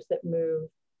measures that move,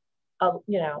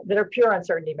 you know, that are pure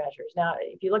uncertainty measures. Now,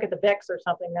 if you look at the VIX or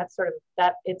something, that's sort of,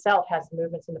 that itself has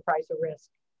movements in the price of risk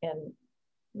and,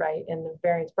 right, in the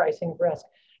variance pricing of risk.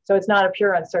 So it's not a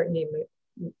pure uncertainty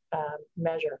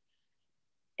measure.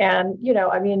 And, you know,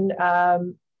 I mean,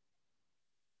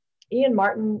 Ian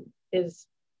Martin has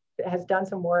done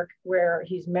some work where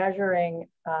he's measuring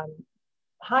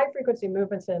high frequency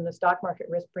movements in the stock market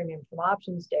risk premium from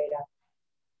options data.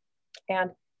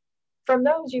 And from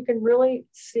those, you can really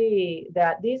see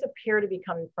that these appear to be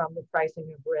coming from the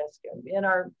pricing of risk. In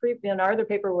our other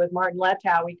paper with Martin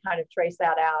Letow, we kind of trace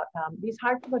that out. These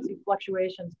high frequency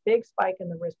fluctuations, big spike in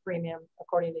the risk premium,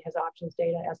 according to his options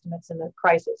data estimates in the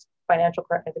crisis,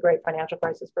 the great financial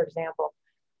crisis, for example.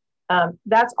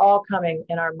 That's all coming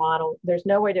in our model. There's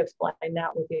no way to explain that.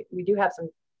 We do have some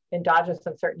endogenous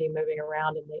uncertainty moving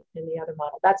around in the other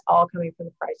model. That's all coming from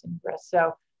the pricing of risk.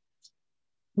 So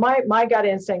my gut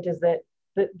instinct is that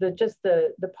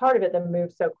the part of it that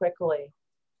moves so quickly,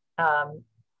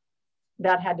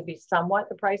 that had to be somewhat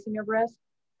the pricing of risk.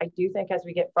 I do think as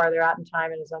we get farther out in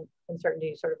time and as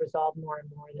uncertainty sort of resolved more and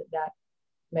more, that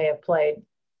may have played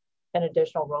an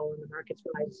additional role in the market's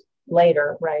rise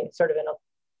later, right? Sort of in a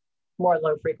more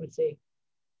low frequency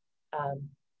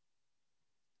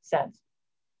sense.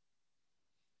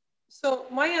 So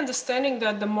my understanding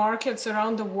that the markets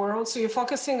around the world, so you're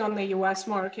focusing on the US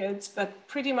markets, but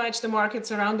pretty much the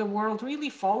markets around the world really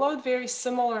followed very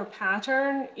similar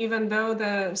pattern, even though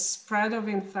the spread of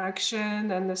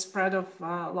infection and the spread of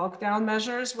lockdown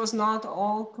measures was not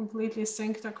all completely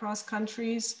synced across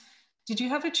countries. Did you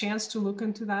have a chance to look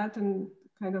into that, and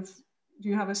kind of, do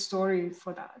you have a story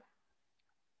for that?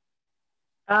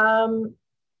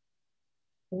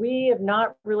 We have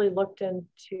not really looked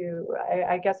into,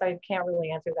 I guess I can't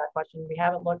really answer that question. We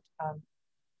haven't looked,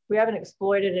 we haven't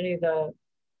exploited any of the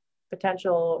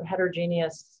potential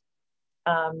heterogeneous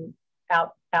outcomes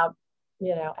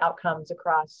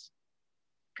across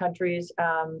countries.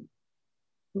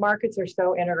 Markets are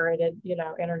so integrated, you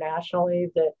know,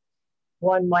 internationally, that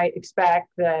one might expect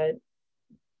that,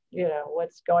 you know,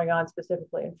 what's going on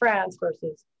specifically in France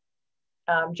versus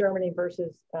Germany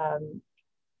versus,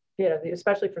 you know,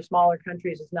 especially for smaller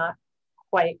countries, is not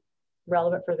quite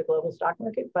relevant for the global stock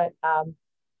market. But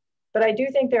I do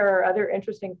think there are other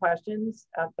interesting questions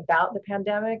about the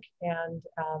pandemic, and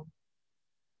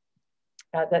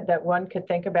that one could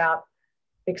think about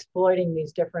exploiting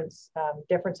these differences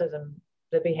in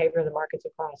the behavior of the markets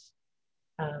across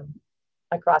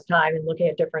time, and looking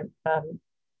at different,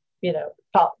 you know,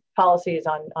 policies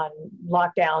on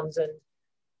lockdowns, and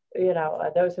you know,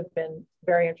 those have been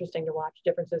very interesting to watch,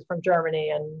 differences from Germany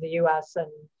and the US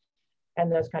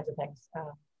and those kinds of things.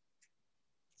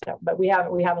 But we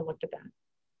haven't looked at that.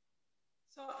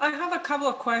 So I have a couple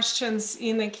of questions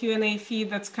in the Q&A feed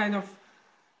that's kind of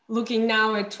looking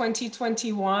now at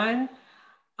 2021.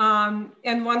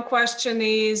 And one question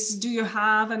is, do you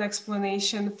have an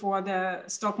explanation for the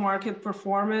stock market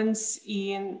performance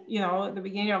in, you know, the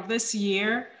beginning of this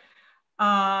year?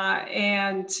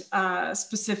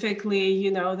 Specifically,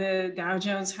 you know, the Dow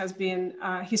Jones has been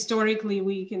historically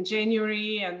weak in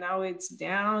January, and now it's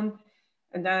down,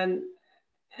 and then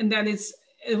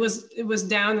it was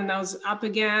down and now it's up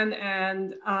again.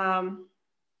 And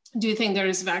do you think there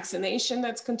is vaccination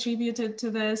that's contributed to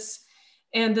this?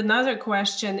 And another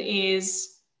question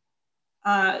is,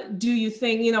 do you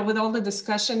think, you know, with all the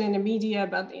discussion in the media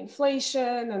about the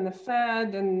inflation and the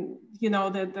Fed, and you know,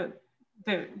 the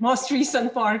the most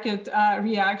recent market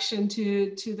reaction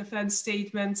to the Fed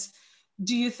statements.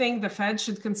 Do you think the Fed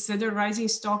should consider rising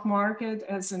stock market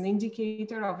as an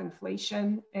indicator of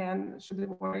inflation, and should they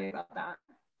worry about that?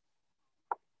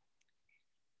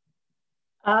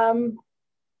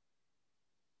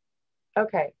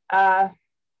 Okay.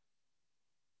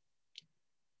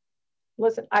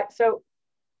 Listen, so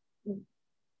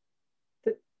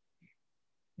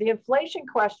the inflation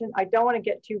question, I don't want to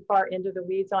get too far into the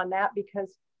weeds on that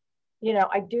because, you know,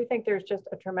 I do think there's just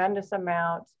a tremendous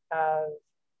amount of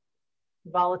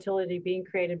volatility being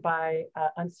created by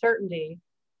uncertainty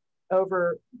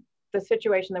over the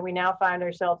situation that we now find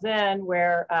ourselves in,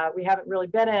 where we haven't really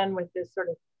been in with this sort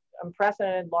of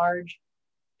unprecedented large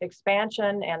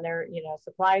expansion, and their, you know,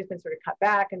 supply has been sort of cut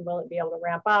back, and will it be able to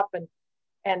ramp up?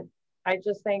 And I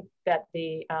just think that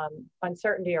the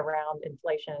uncertainty around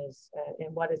inflation is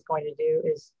and what it's going to do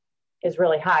is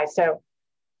really high. So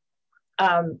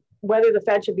whether the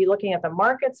Fed should be looking at the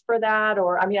markets for that,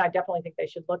 or, I mean, I definitely think they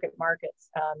should look at markets.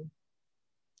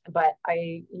 But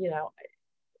I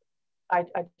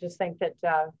just think that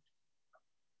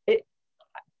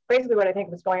basically what I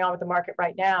think is going on with the market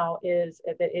right now is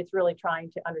that it's really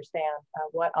trying to understand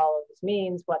what all of this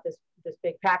means, what this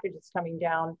big package that's coming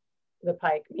down the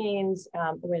pike means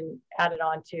when added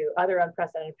on to other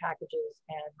unprecedented packages.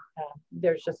 And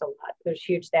there's just a lot. There's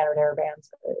huge standard error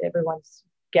bands. Everyone's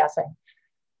guessing.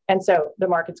 And so the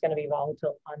market's going to be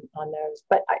volatile on those.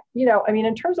 But, I mean,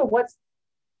 in terms of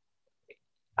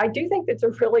I do think it's a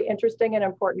really interesting and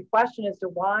important question as to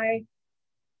why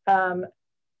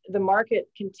the market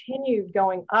continued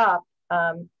going up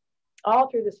all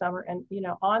through the summer and,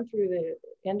 on through the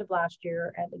end of last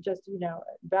year. And it just,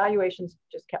 valuations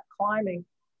just kept climbing.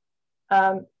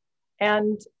 And,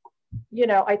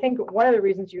 I think one of the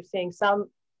reasons you're seeing some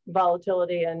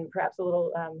volatility and perhaps a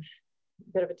little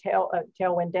bit of a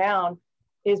tailwind down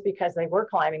is because they were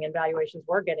climbing and valuations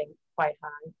were getting quite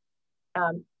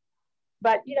high.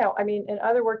 But, I mean, in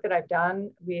other work that I've done,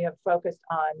 we have focused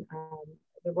on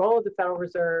the role of the Federal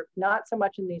Reserve, not so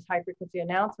much in these high frequency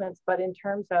announcements, but in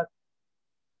terms of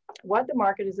what the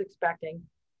market is expecting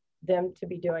them to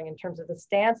be doing in terms of the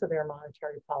stance of their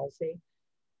monetary policy.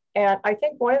 And I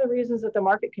think one of the reasons that the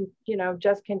market can,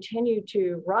 just continue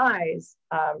to rise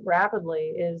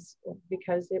rapidly is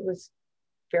because it was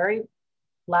very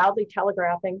loudly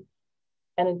telegraphing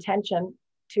an intention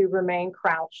to remain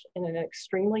crouched in an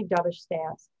extremely dovish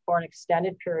stance for an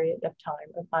extended period of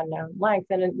time of unknown length.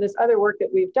 And in this other work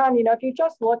that we've done, if you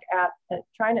just look at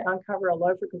trying to uncover a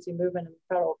low frequency movement in the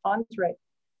federal funds rate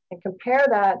and compare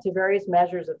that to various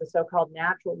measures of the so-called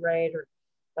natural rate or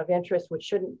of interest, which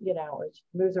shouldn't, it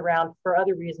moves around for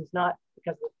other reasons, not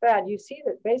because of the Fed, you see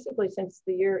that basically since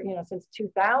the year, since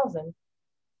 2000,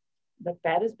 the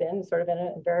Fed has been sort of in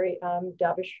a very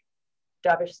dovish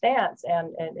stance,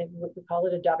 and we call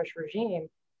it a dovish regime.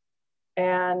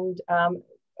 And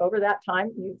over that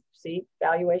time, you see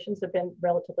valuations have been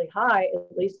relatively high,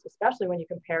 at least especially when you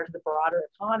compare to the broader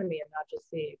economy and not just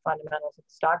the fundamentals of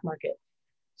the stock market.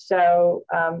 So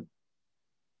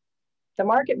the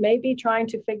market may be trying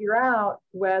to figure out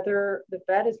whether the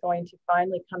Fed is going to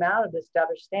finally come out of this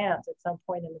dovish stance at some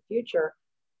point in the future.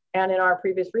 And in our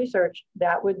previous research,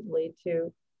 that would lead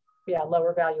to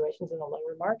lower valuations in the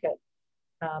lower market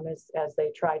as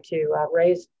they try to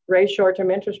raise short-term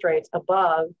interest rates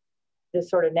above this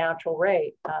sort of natural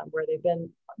rate, where they've been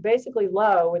basically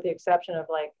low with the exception of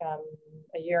like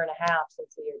a year and a half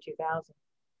since the year 2000.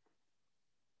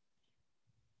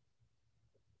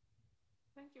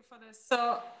 Thank you for this.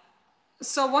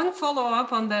 So one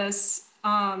follow-up on this,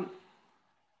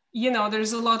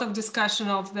 there's a lot of discussion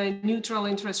of the neutral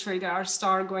interest rate,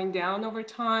 R-star, going down over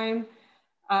time,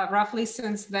 roughly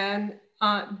since then.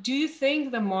 Do you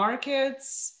think the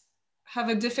markets have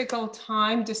a difficult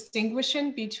time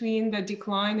distinguishing between the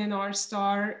decline in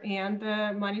R-star and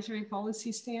the monetary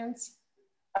policy stance?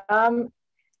 I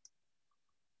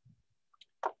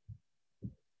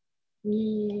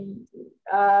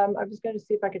was going to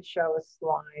see if I could show a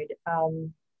slide.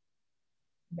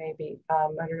 Maybe. I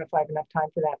don't know if I have enough time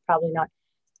for that. Probably not.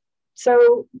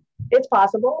 So it's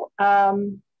possible.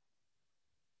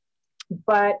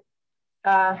 But,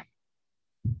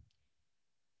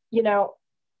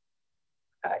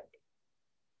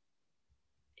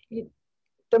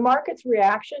 the market's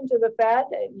reaction to the Fed,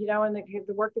 and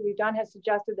the work that we've done has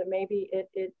suggested that maybe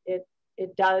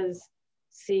it does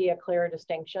see a clear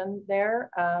distinction there,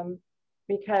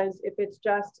 because if it's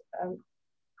just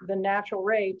the natural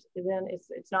rate, then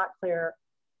it's not clear,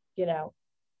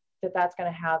 that that's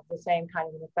going to have the same kind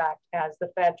of an effect as the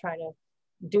Fed trying to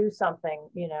do something,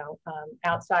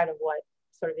 outside of what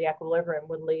sort of the equilibrium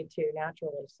would lead to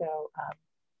naturally. So,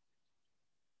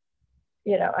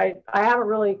 you know, I haven't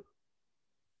really,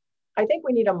 I think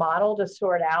we need a model to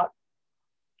sort out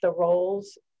the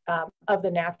roles of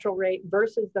the natural rate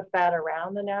versus the Fed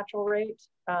around the natural rate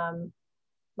a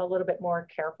little bit more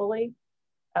carefully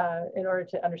in order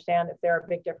to understand if there are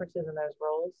big differences in those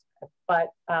roles. But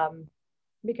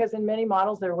because in many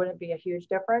models, there wouldn't be a huge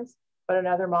difference, but in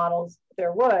other models,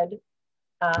 there would.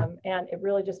 And it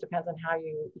really just depends on how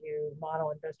you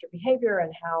model investor behavior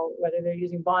and whether they're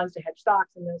using bonds to hedge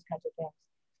stocks and those kinds of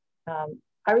things.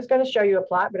 I was going to show you a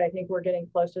plot, but I think we're getting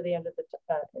close to the end of the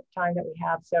time that we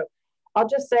have. So I'll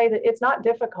just say that it's not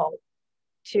difficult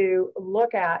to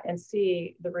look at and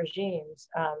see the regimes.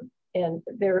 And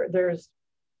there's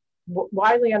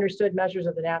widely understood measures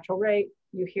of the natural rate.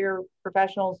 You hear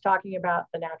professionals talking about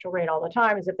the natural rate all the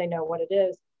time as if they know what it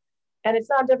is. And it's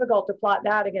not difficult to plot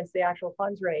that against the actual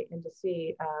funds rate and to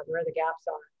see where the gaps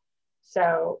are.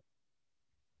 So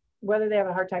whether they have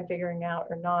a hard time figuring out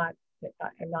or not,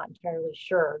 I'm not entirely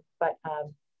sure, but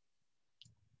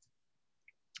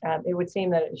it would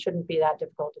seem that it shouldn't be that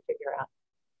difficult to figure out.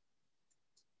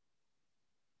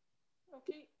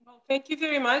 Okay, well, thank you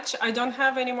very much. I don't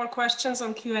have any more questions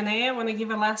on Q&A. I want to give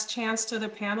a last chance to the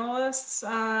panelists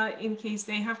in case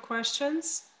they have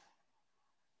questions.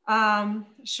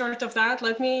 Short of that,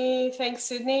 let me thank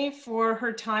Sydney for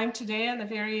her time today and a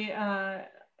very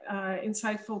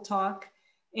insightful talk.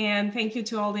 And thank you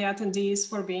to all the attendees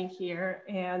for being here,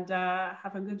 and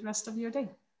have a good rest of your day.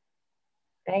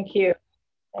 Thank you.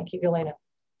 Thank you, Galina.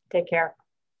 Take care.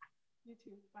 You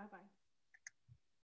too. Bye-bye.